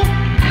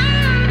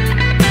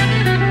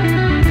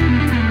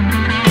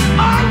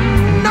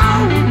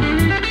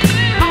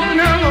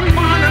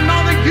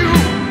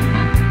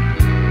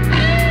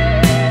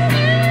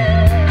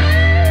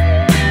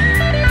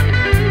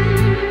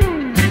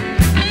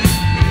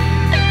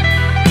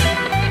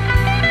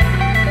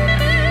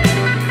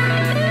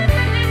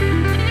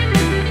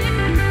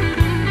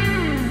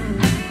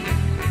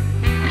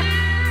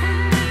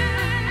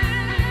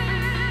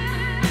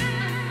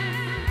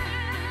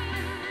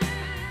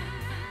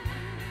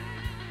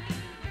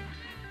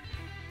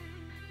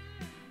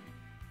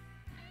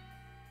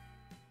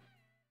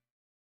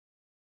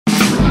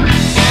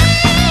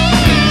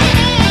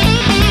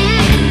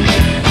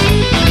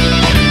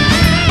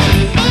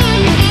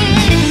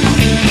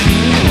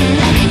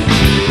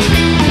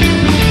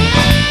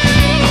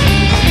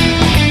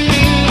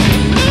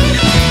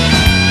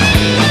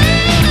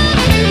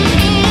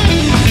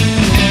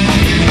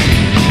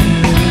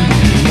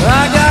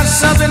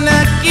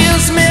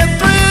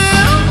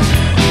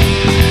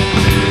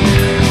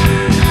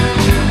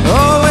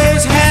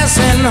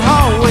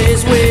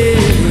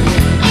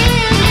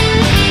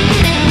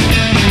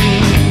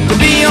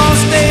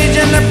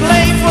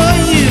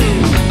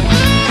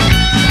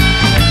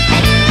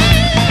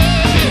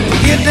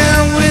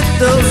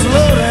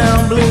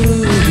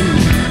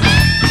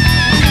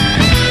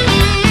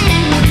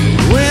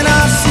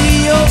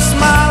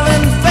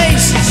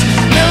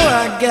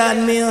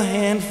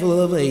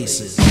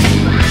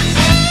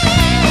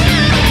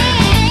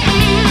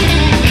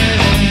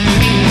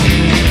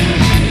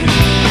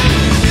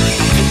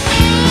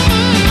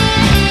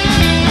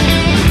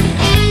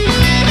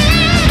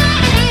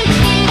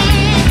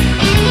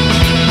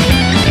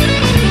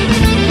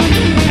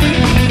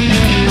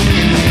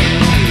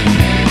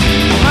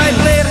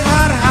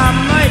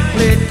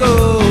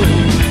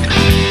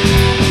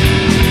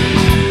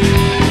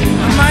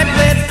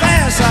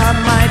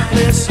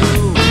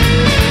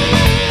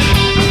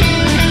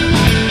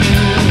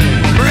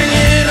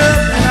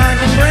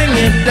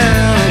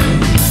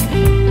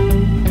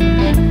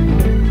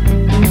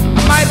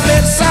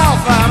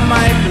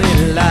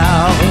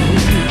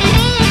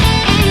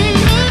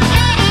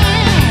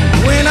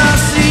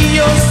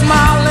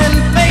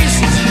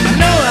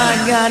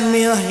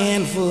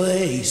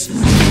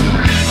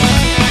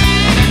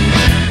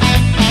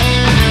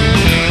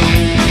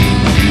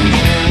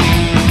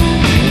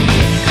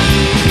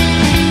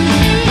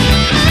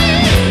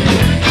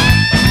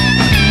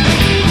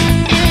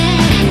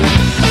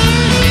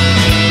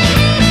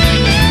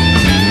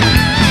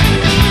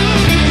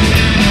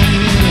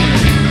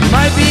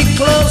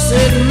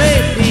 it may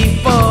be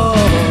fall.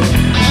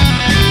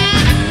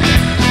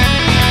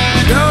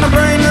 Gonna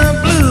bring the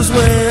blues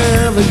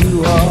wherever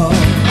you are.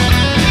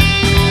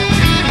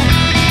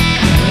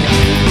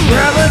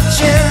 Grab a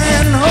chair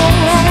and hold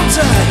on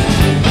tight,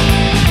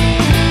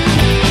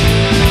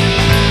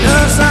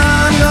 'cause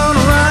I'm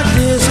gonna rock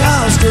this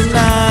house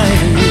tonight.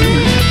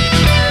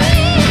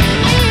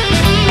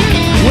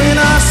 When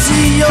I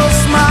see your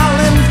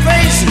smiling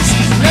faces,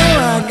 know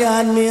I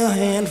got me a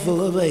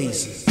handful of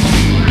aces.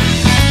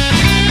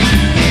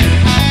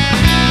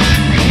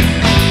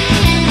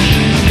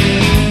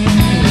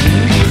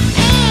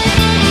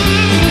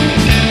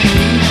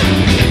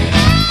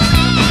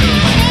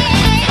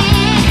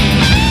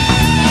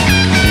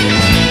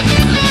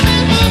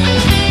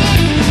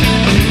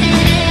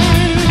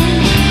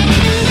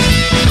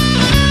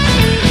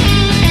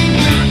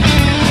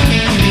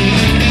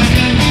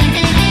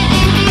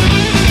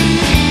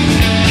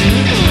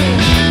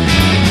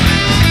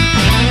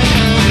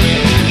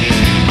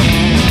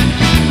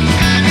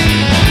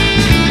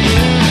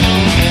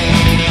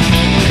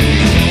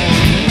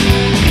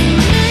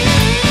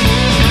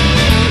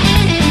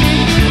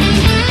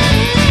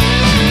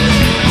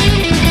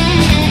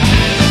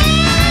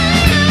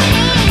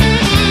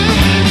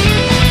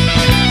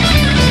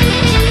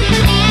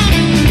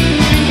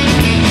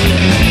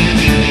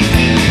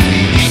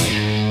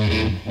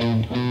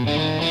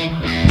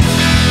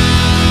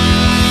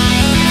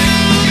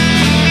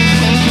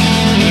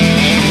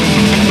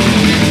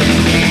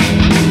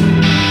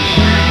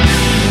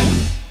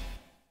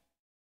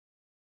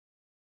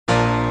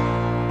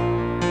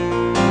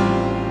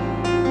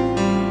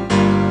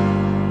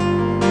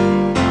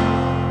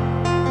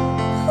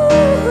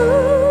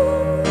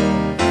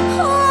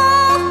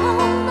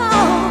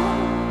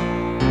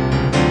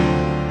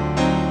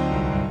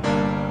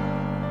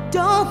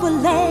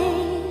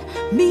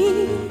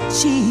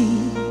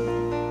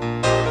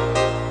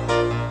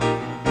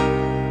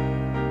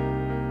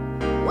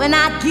 When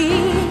I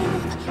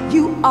give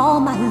you all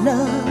my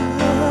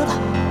love,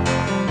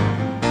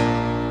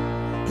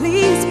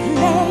 please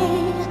play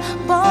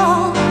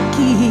for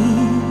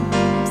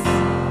keeps.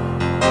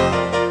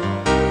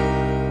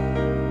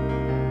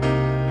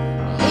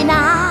 Ain't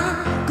I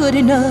good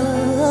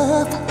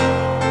enough?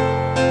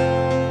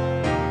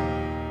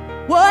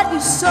 What you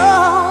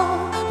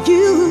sow,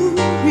 you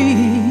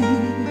reap.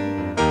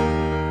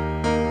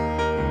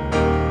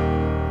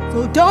 So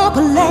don't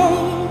play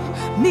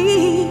me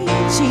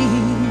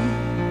cheap.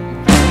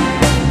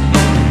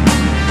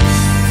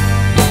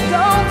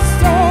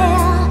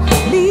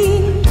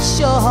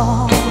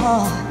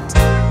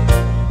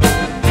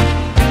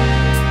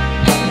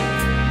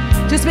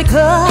 Just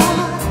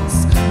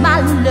because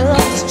my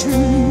love's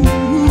true,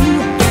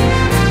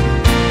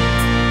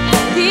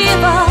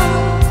 give up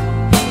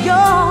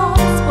your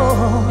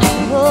sport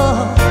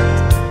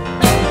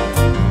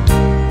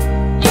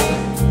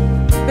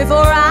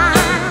before I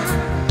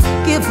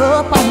give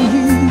up on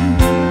you.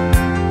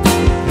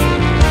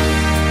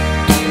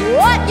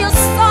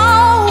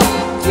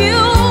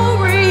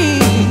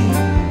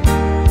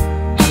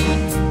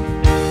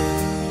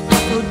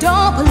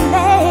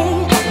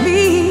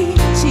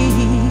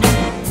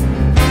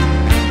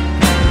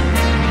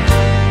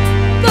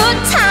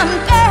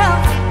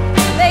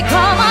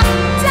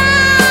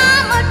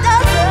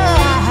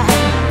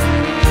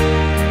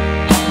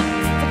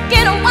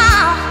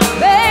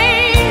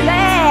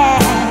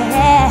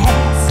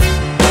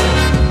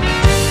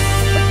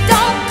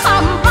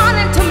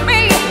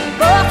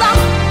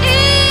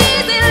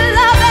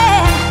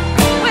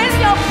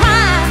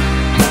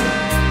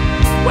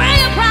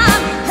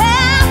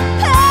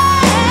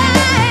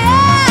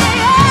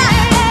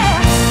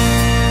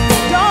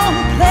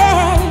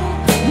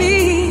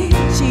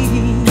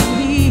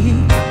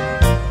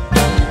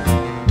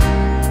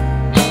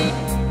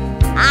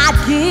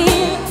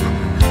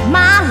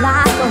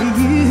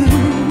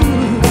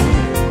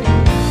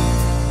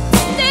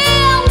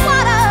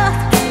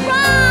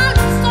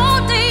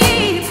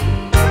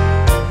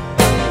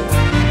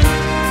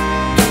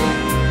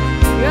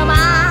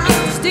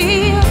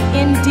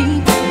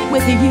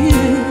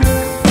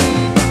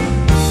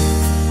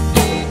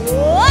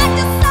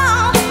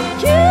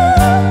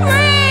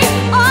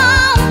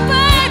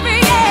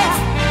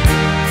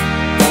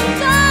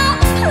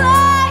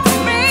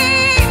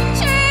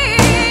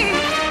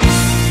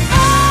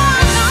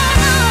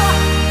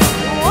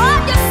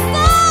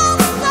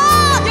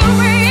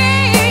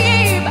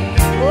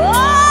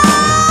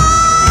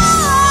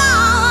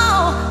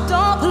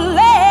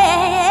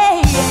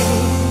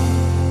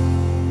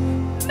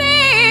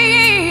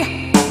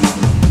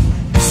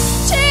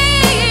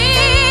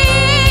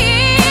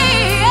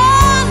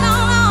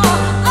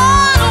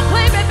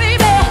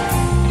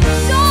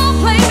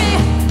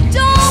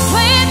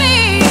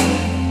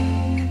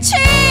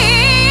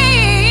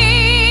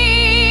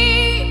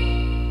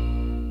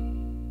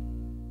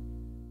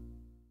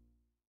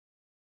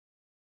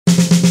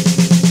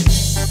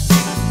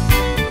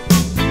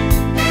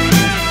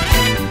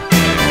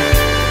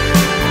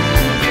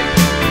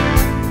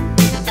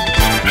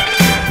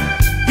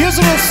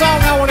 little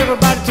song I want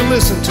everybody to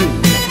listen to.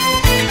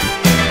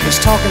 It's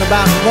talking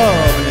about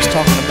love and it's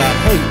talking about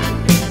hate.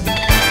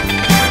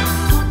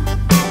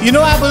 You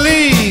know, I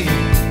believe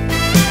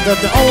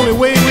that the only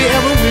way we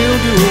ever will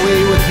do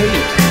away with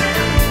hate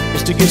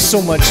is to get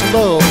so much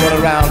love run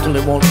around till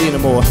there won't be any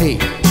more hate.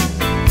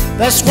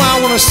 That's why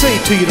I want to say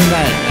to you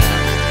tonight,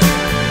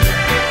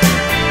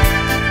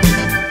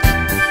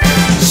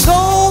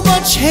 so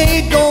much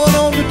hate going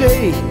on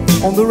today,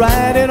 on the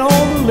right and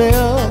on the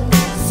left.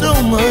 So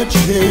much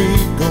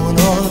hate going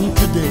on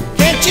today.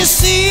 Can't you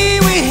see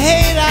we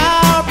hate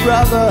our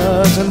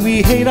brothers and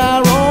we hate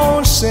our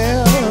own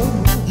self?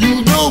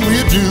 You know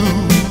we do,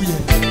 yeah.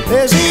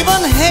 There's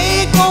even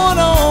hate going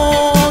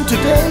on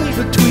today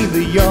between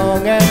the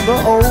young and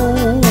the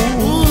old.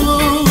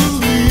 Ooh,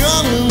 the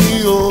young and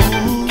the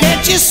old.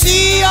 Can't you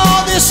see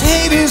all this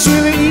hate is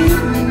really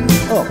eating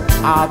up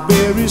our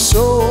very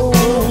soul?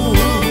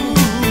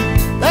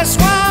 That's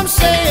why I'm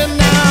saying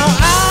now,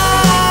 I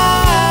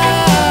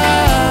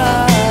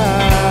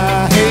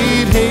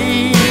hate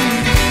hate.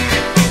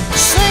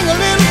 Sing a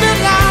little bit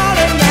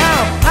louder now.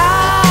 I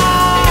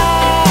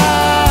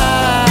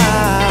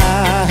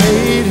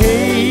hate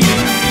hate.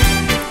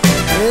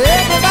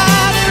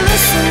 Everybody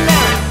listen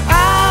now.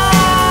 I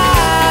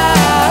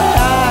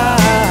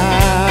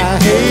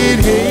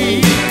hate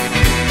hate.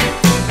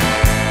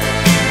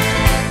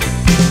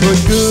 But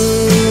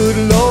good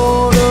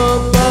Lord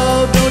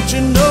above, don't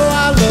you know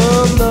I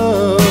love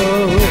love,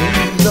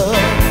 love.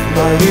 I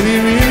really,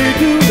 really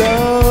do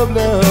love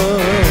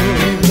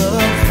love,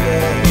 love.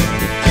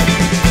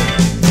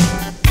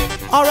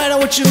 All right, I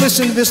want you to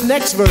listen to this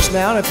next verse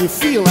now, and if you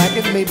feel like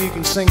it, maybe you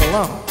can sing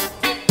along.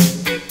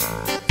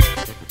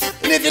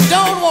 And if you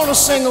don't want to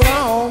sing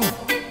along,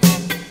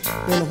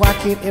 then why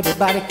can't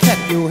everybody clap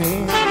your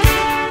hands?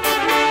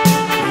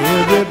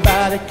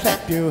 Everybody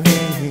clap your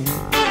hands.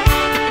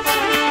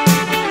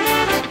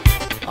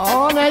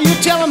 Oh, now you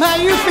tell them how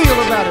you feel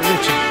about it,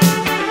 Richard.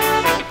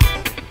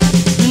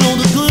 You know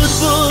the good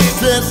book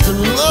says to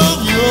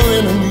love your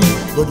enemy,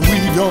 but we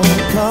don't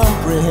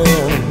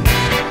comprehend.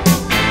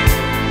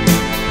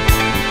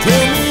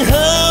 Tell me,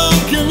 how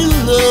can you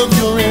love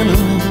your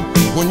enemy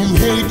when you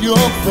hate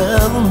your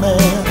fellow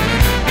man?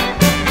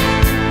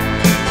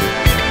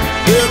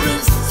 There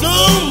is so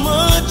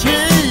much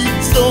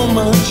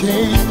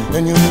hate,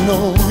 and you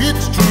know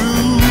it's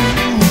true.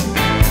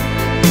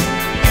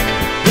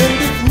 And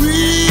if we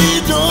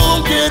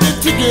don't get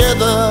it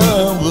together,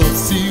 we'll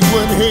see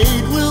what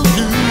hate will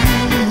do.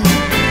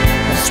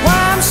 That's why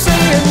I'm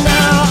saying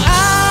now, I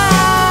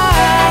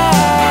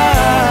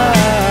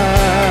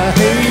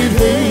hate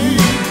hate.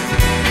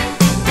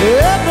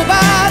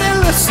 Everybody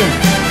listen.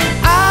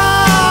 I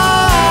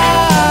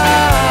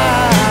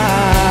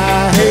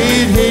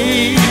hate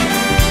hate.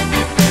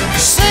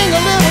 Sing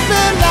a little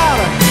bit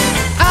louder.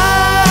 I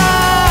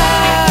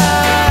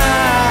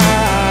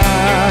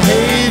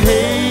hate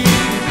hate.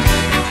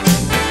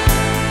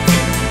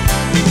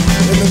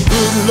 And the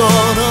good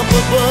Lord up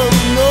above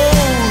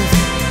knows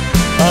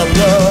I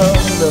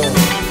love love.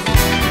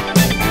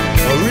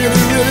 I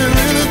really, really,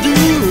 really do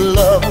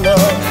love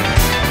love.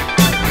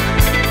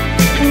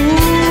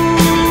 Ooh,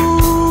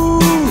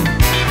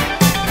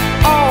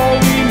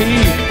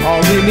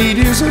 all we need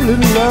is a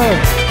little love.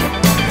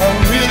 I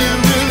really,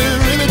 really,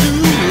 really do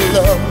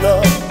love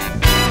love.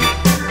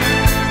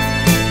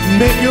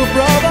 Make your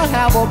brother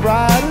have a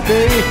brighter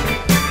day.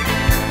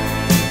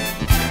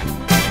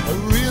 I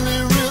really,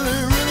 really,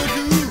 really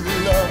do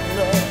love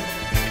love.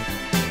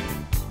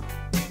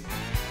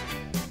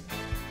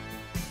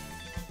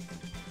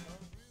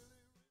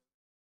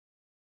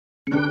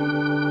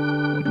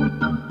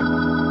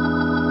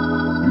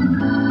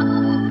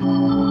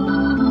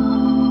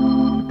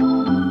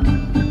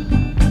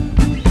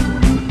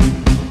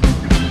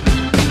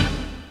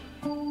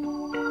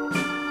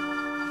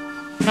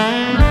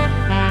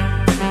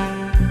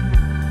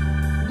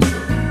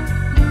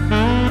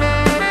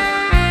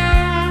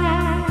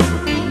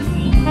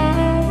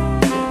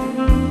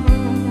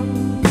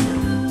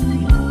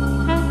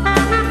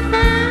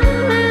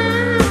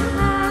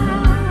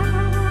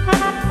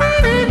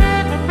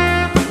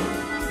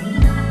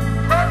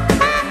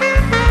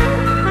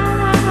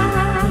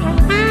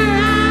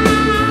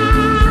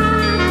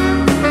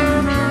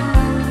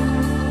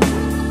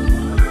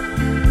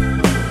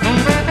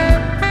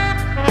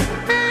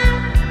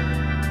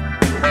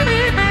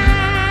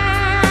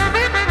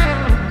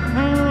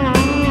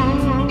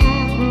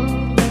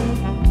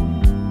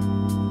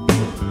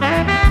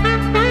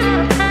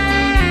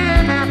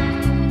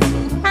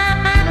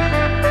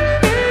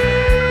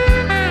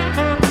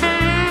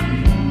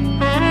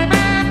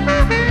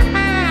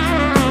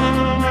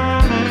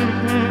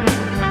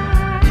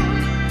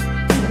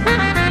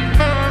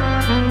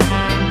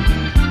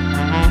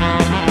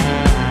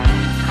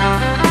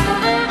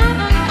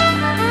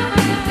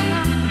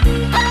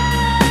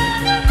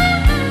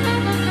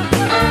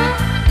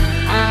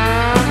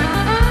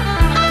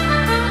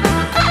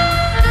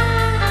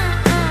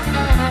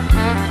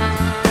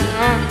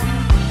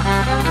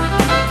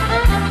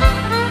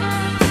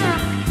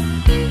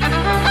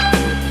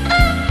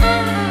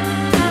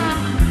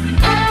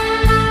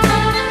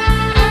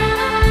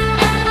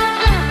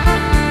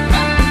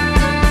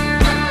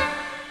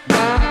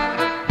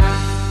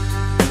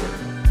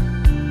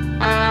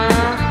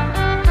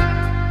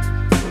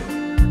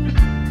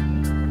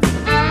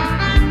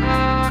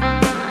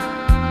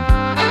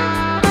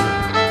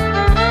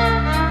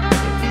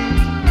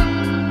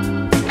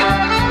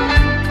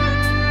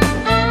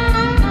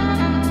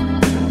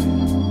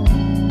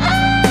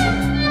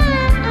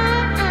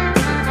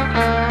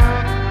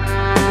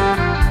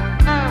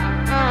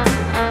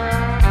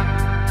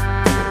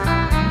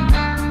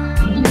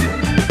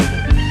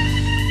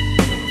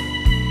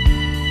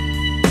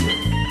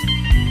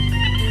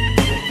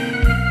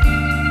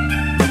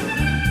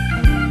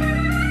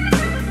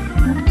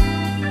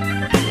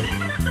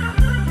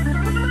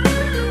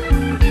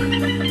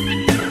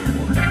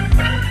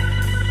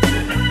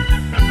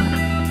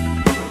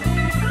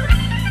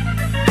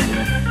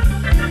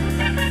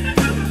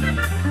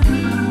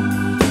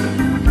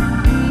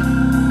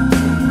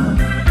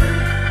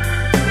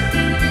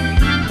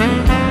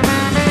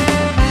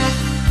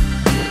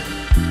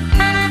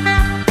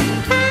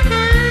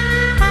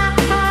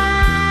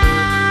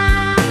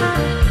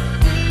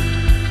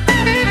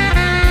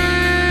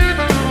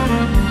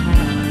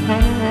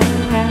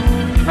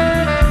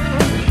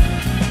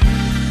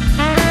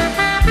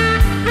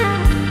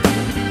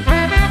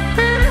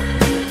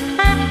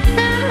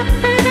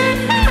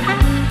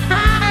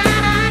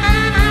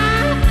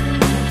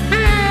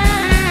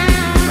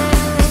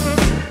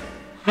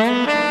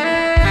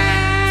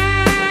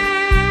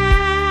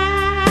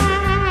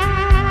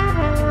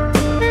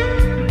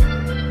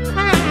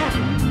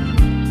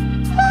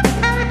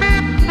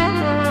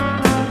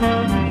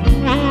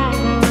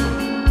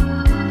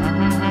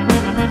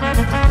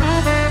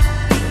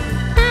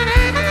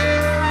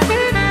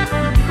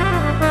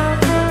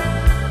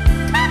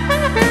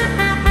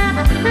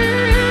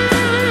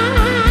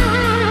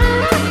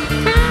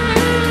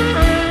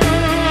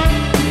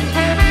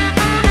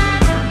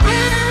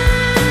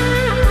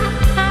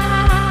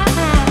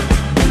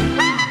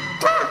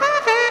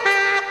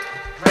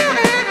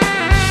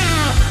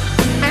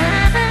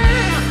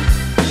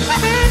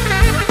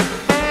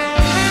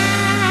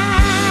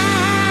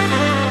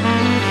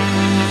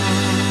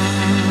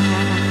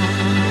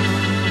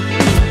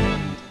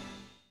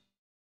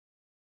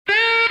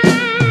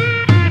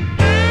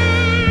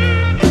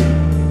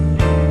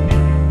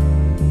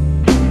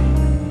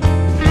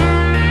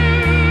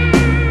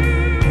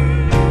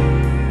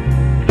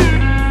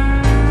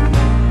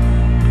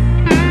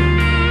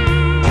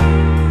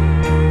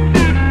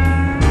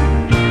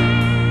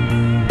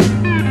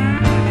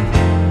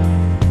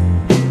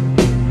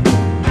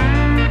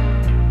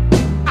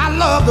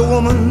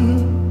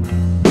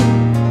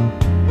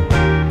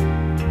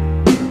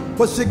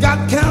 but she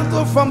got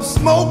cancer from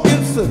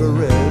smoking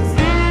cigarettes.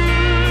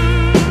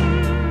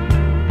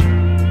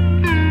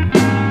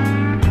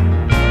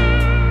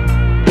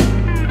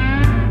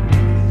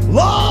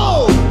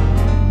 Lord,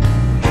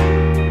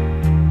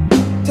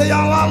 tell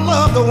y'all I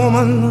love the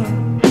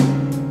woman,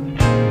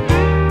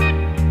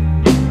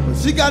 but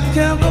she got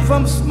cancer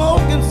from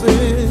smoking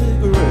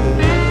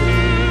cigarettes.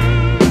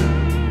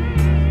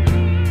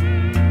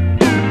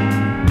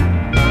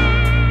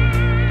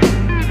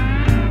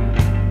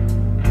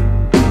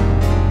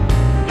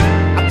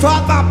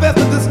 Tried my best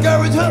to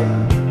discourage her,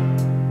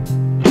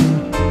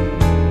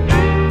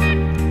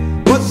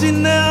 but she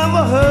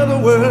never heard a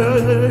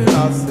word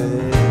I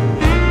said.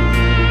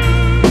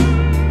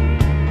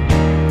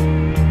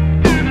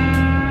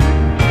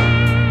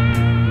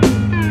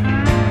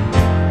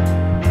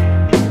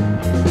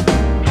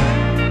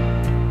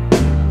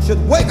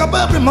 She'd wake up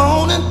every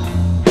morning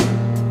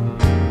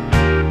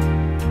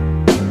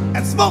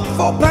and smoke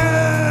 4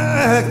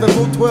 packs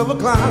before 12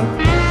 o'clock.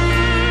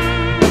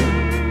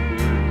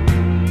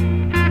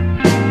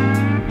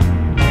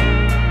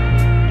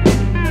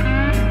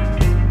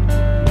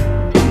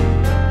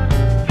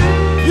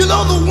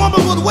 The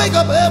woman would wake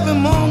up every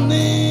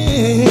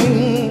morning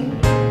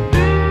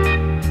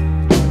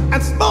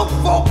and smoke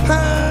 4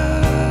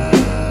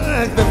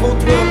 packs before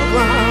 12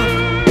 o'clock.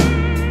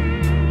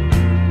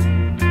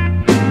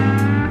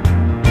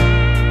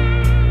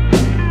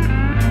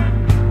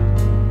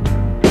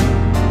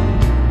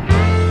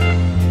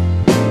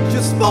 She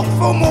smoked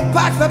 4 more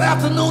packs that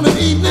afternoon and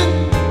evening,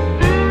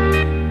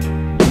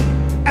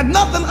 and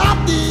nothing I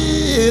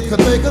did could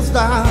make her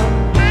stop.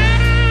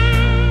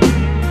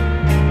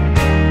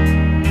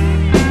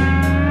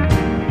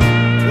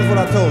 What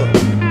I told her.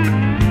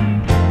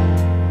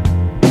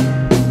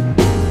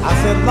 I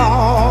said,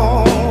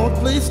 Lord,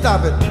 please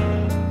stop it,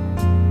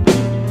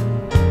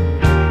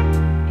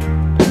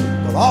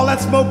 'cause all that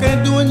smoke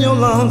ain't doing your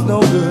lungs no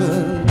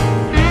good.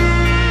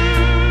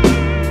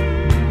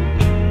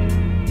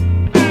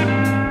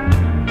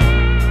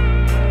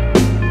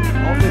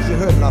 All this you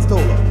heard and I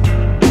told her,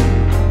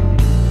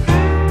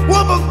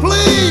 woman,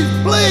 please,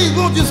 please,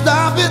 won't you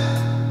stop it?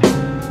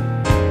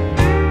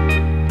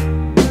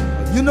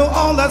 You know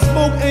all that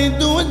smoke ain't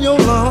doing your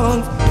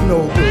lungs no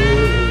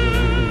good.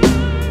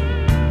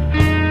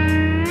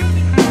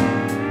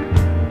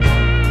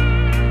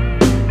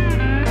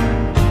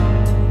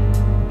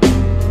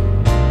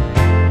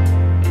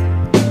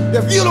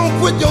 If you don't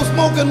quit your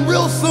smoking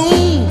real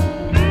soon,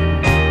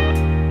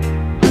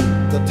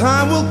 the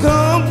time will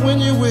come when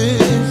you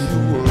wish you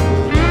would.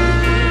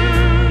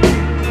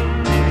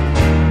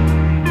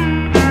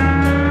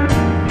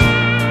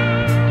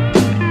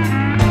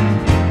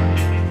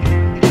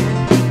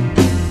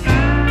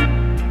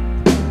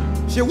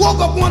 She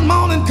woke up one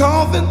morning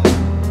coughing.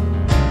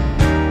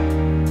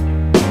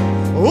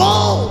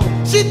 Lord,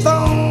 she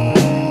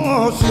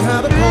thought she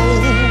had a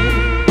cold.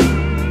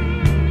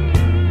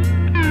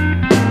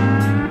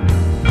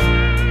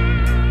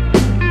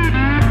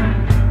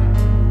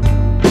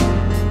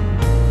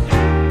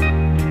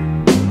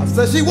 I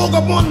said she woke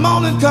up one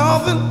morning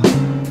coughing,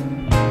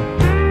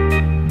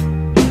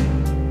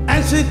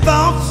 and she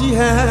thought she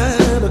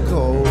had a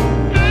cold.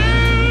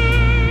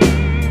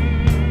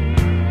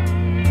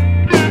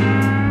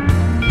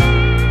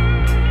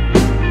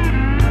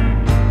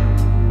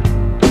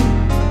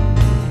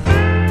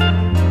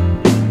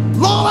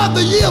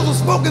 After years of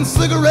smoking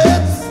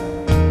cigarettes,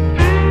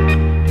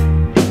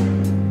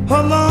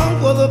 her lungs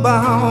was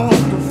about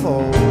to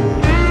fall.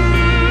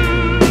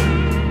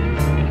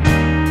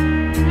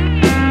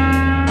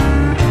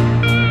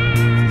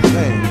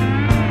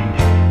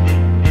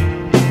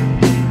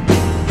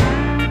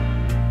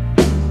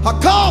 Her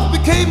cough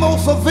became more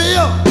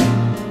severe,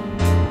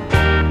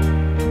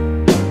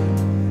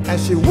 and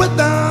she went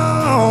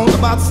down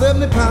about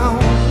 70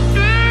 pounds.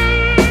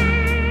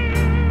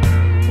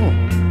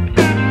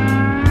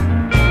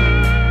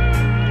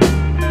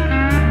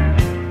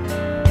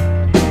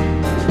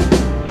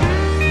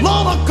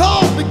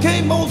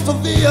 Became more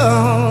severe,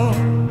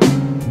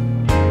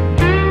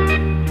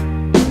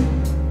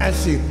 and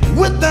she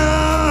went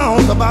down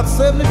to about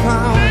 70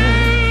 pounds.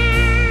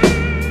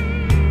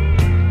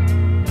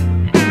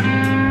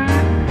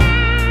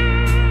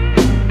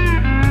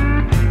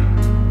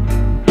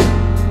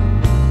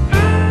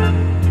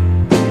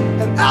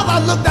 And as I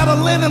looked at her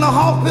laying in a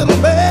hospital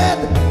bed,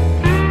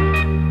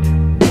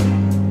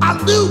 I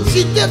knew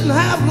she didn't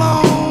have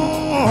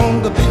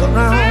long to be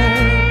around.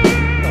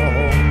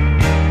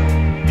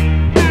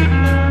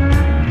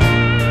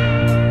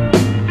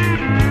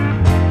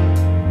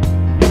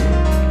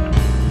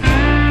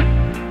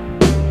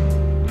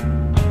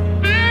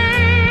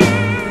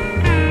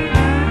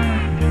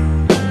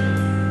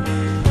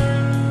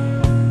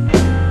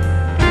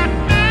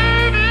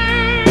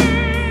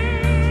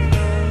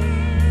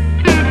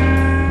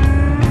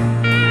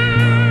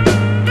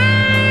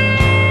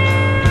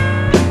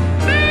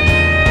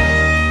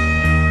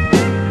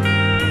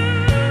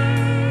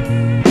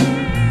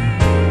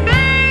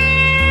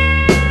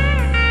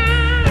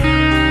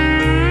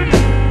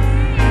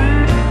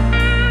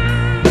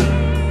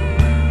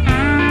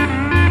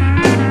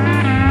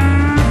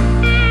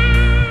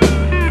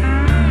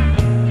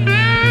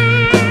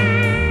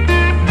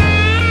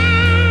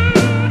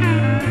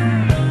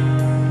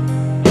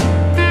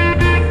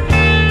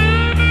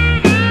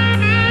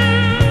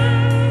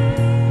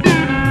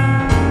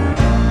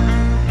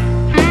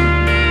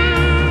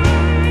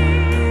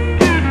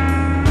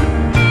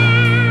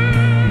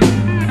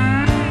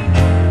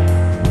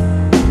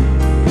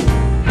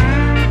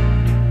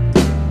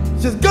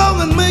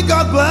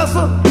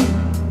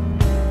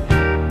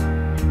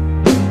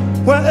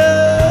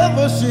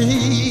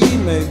 she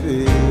may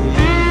be.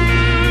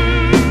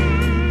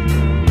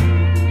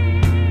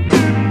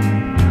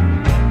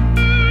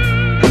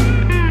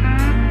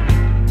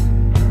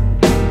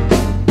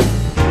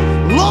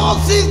 Lord,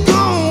 she's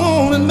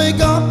gone and may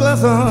God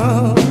bless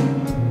her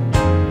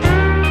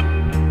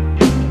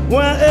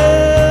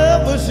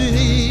wherever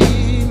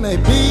she may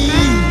be.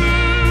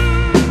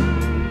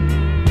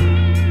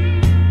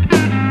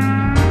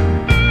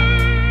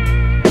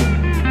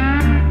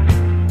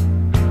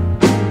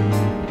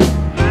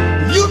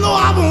 You know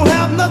I won't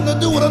have nothing to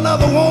do with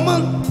another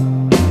woman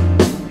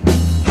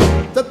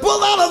that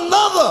pull out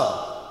another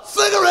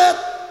cigarette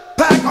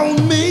pack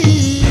on me.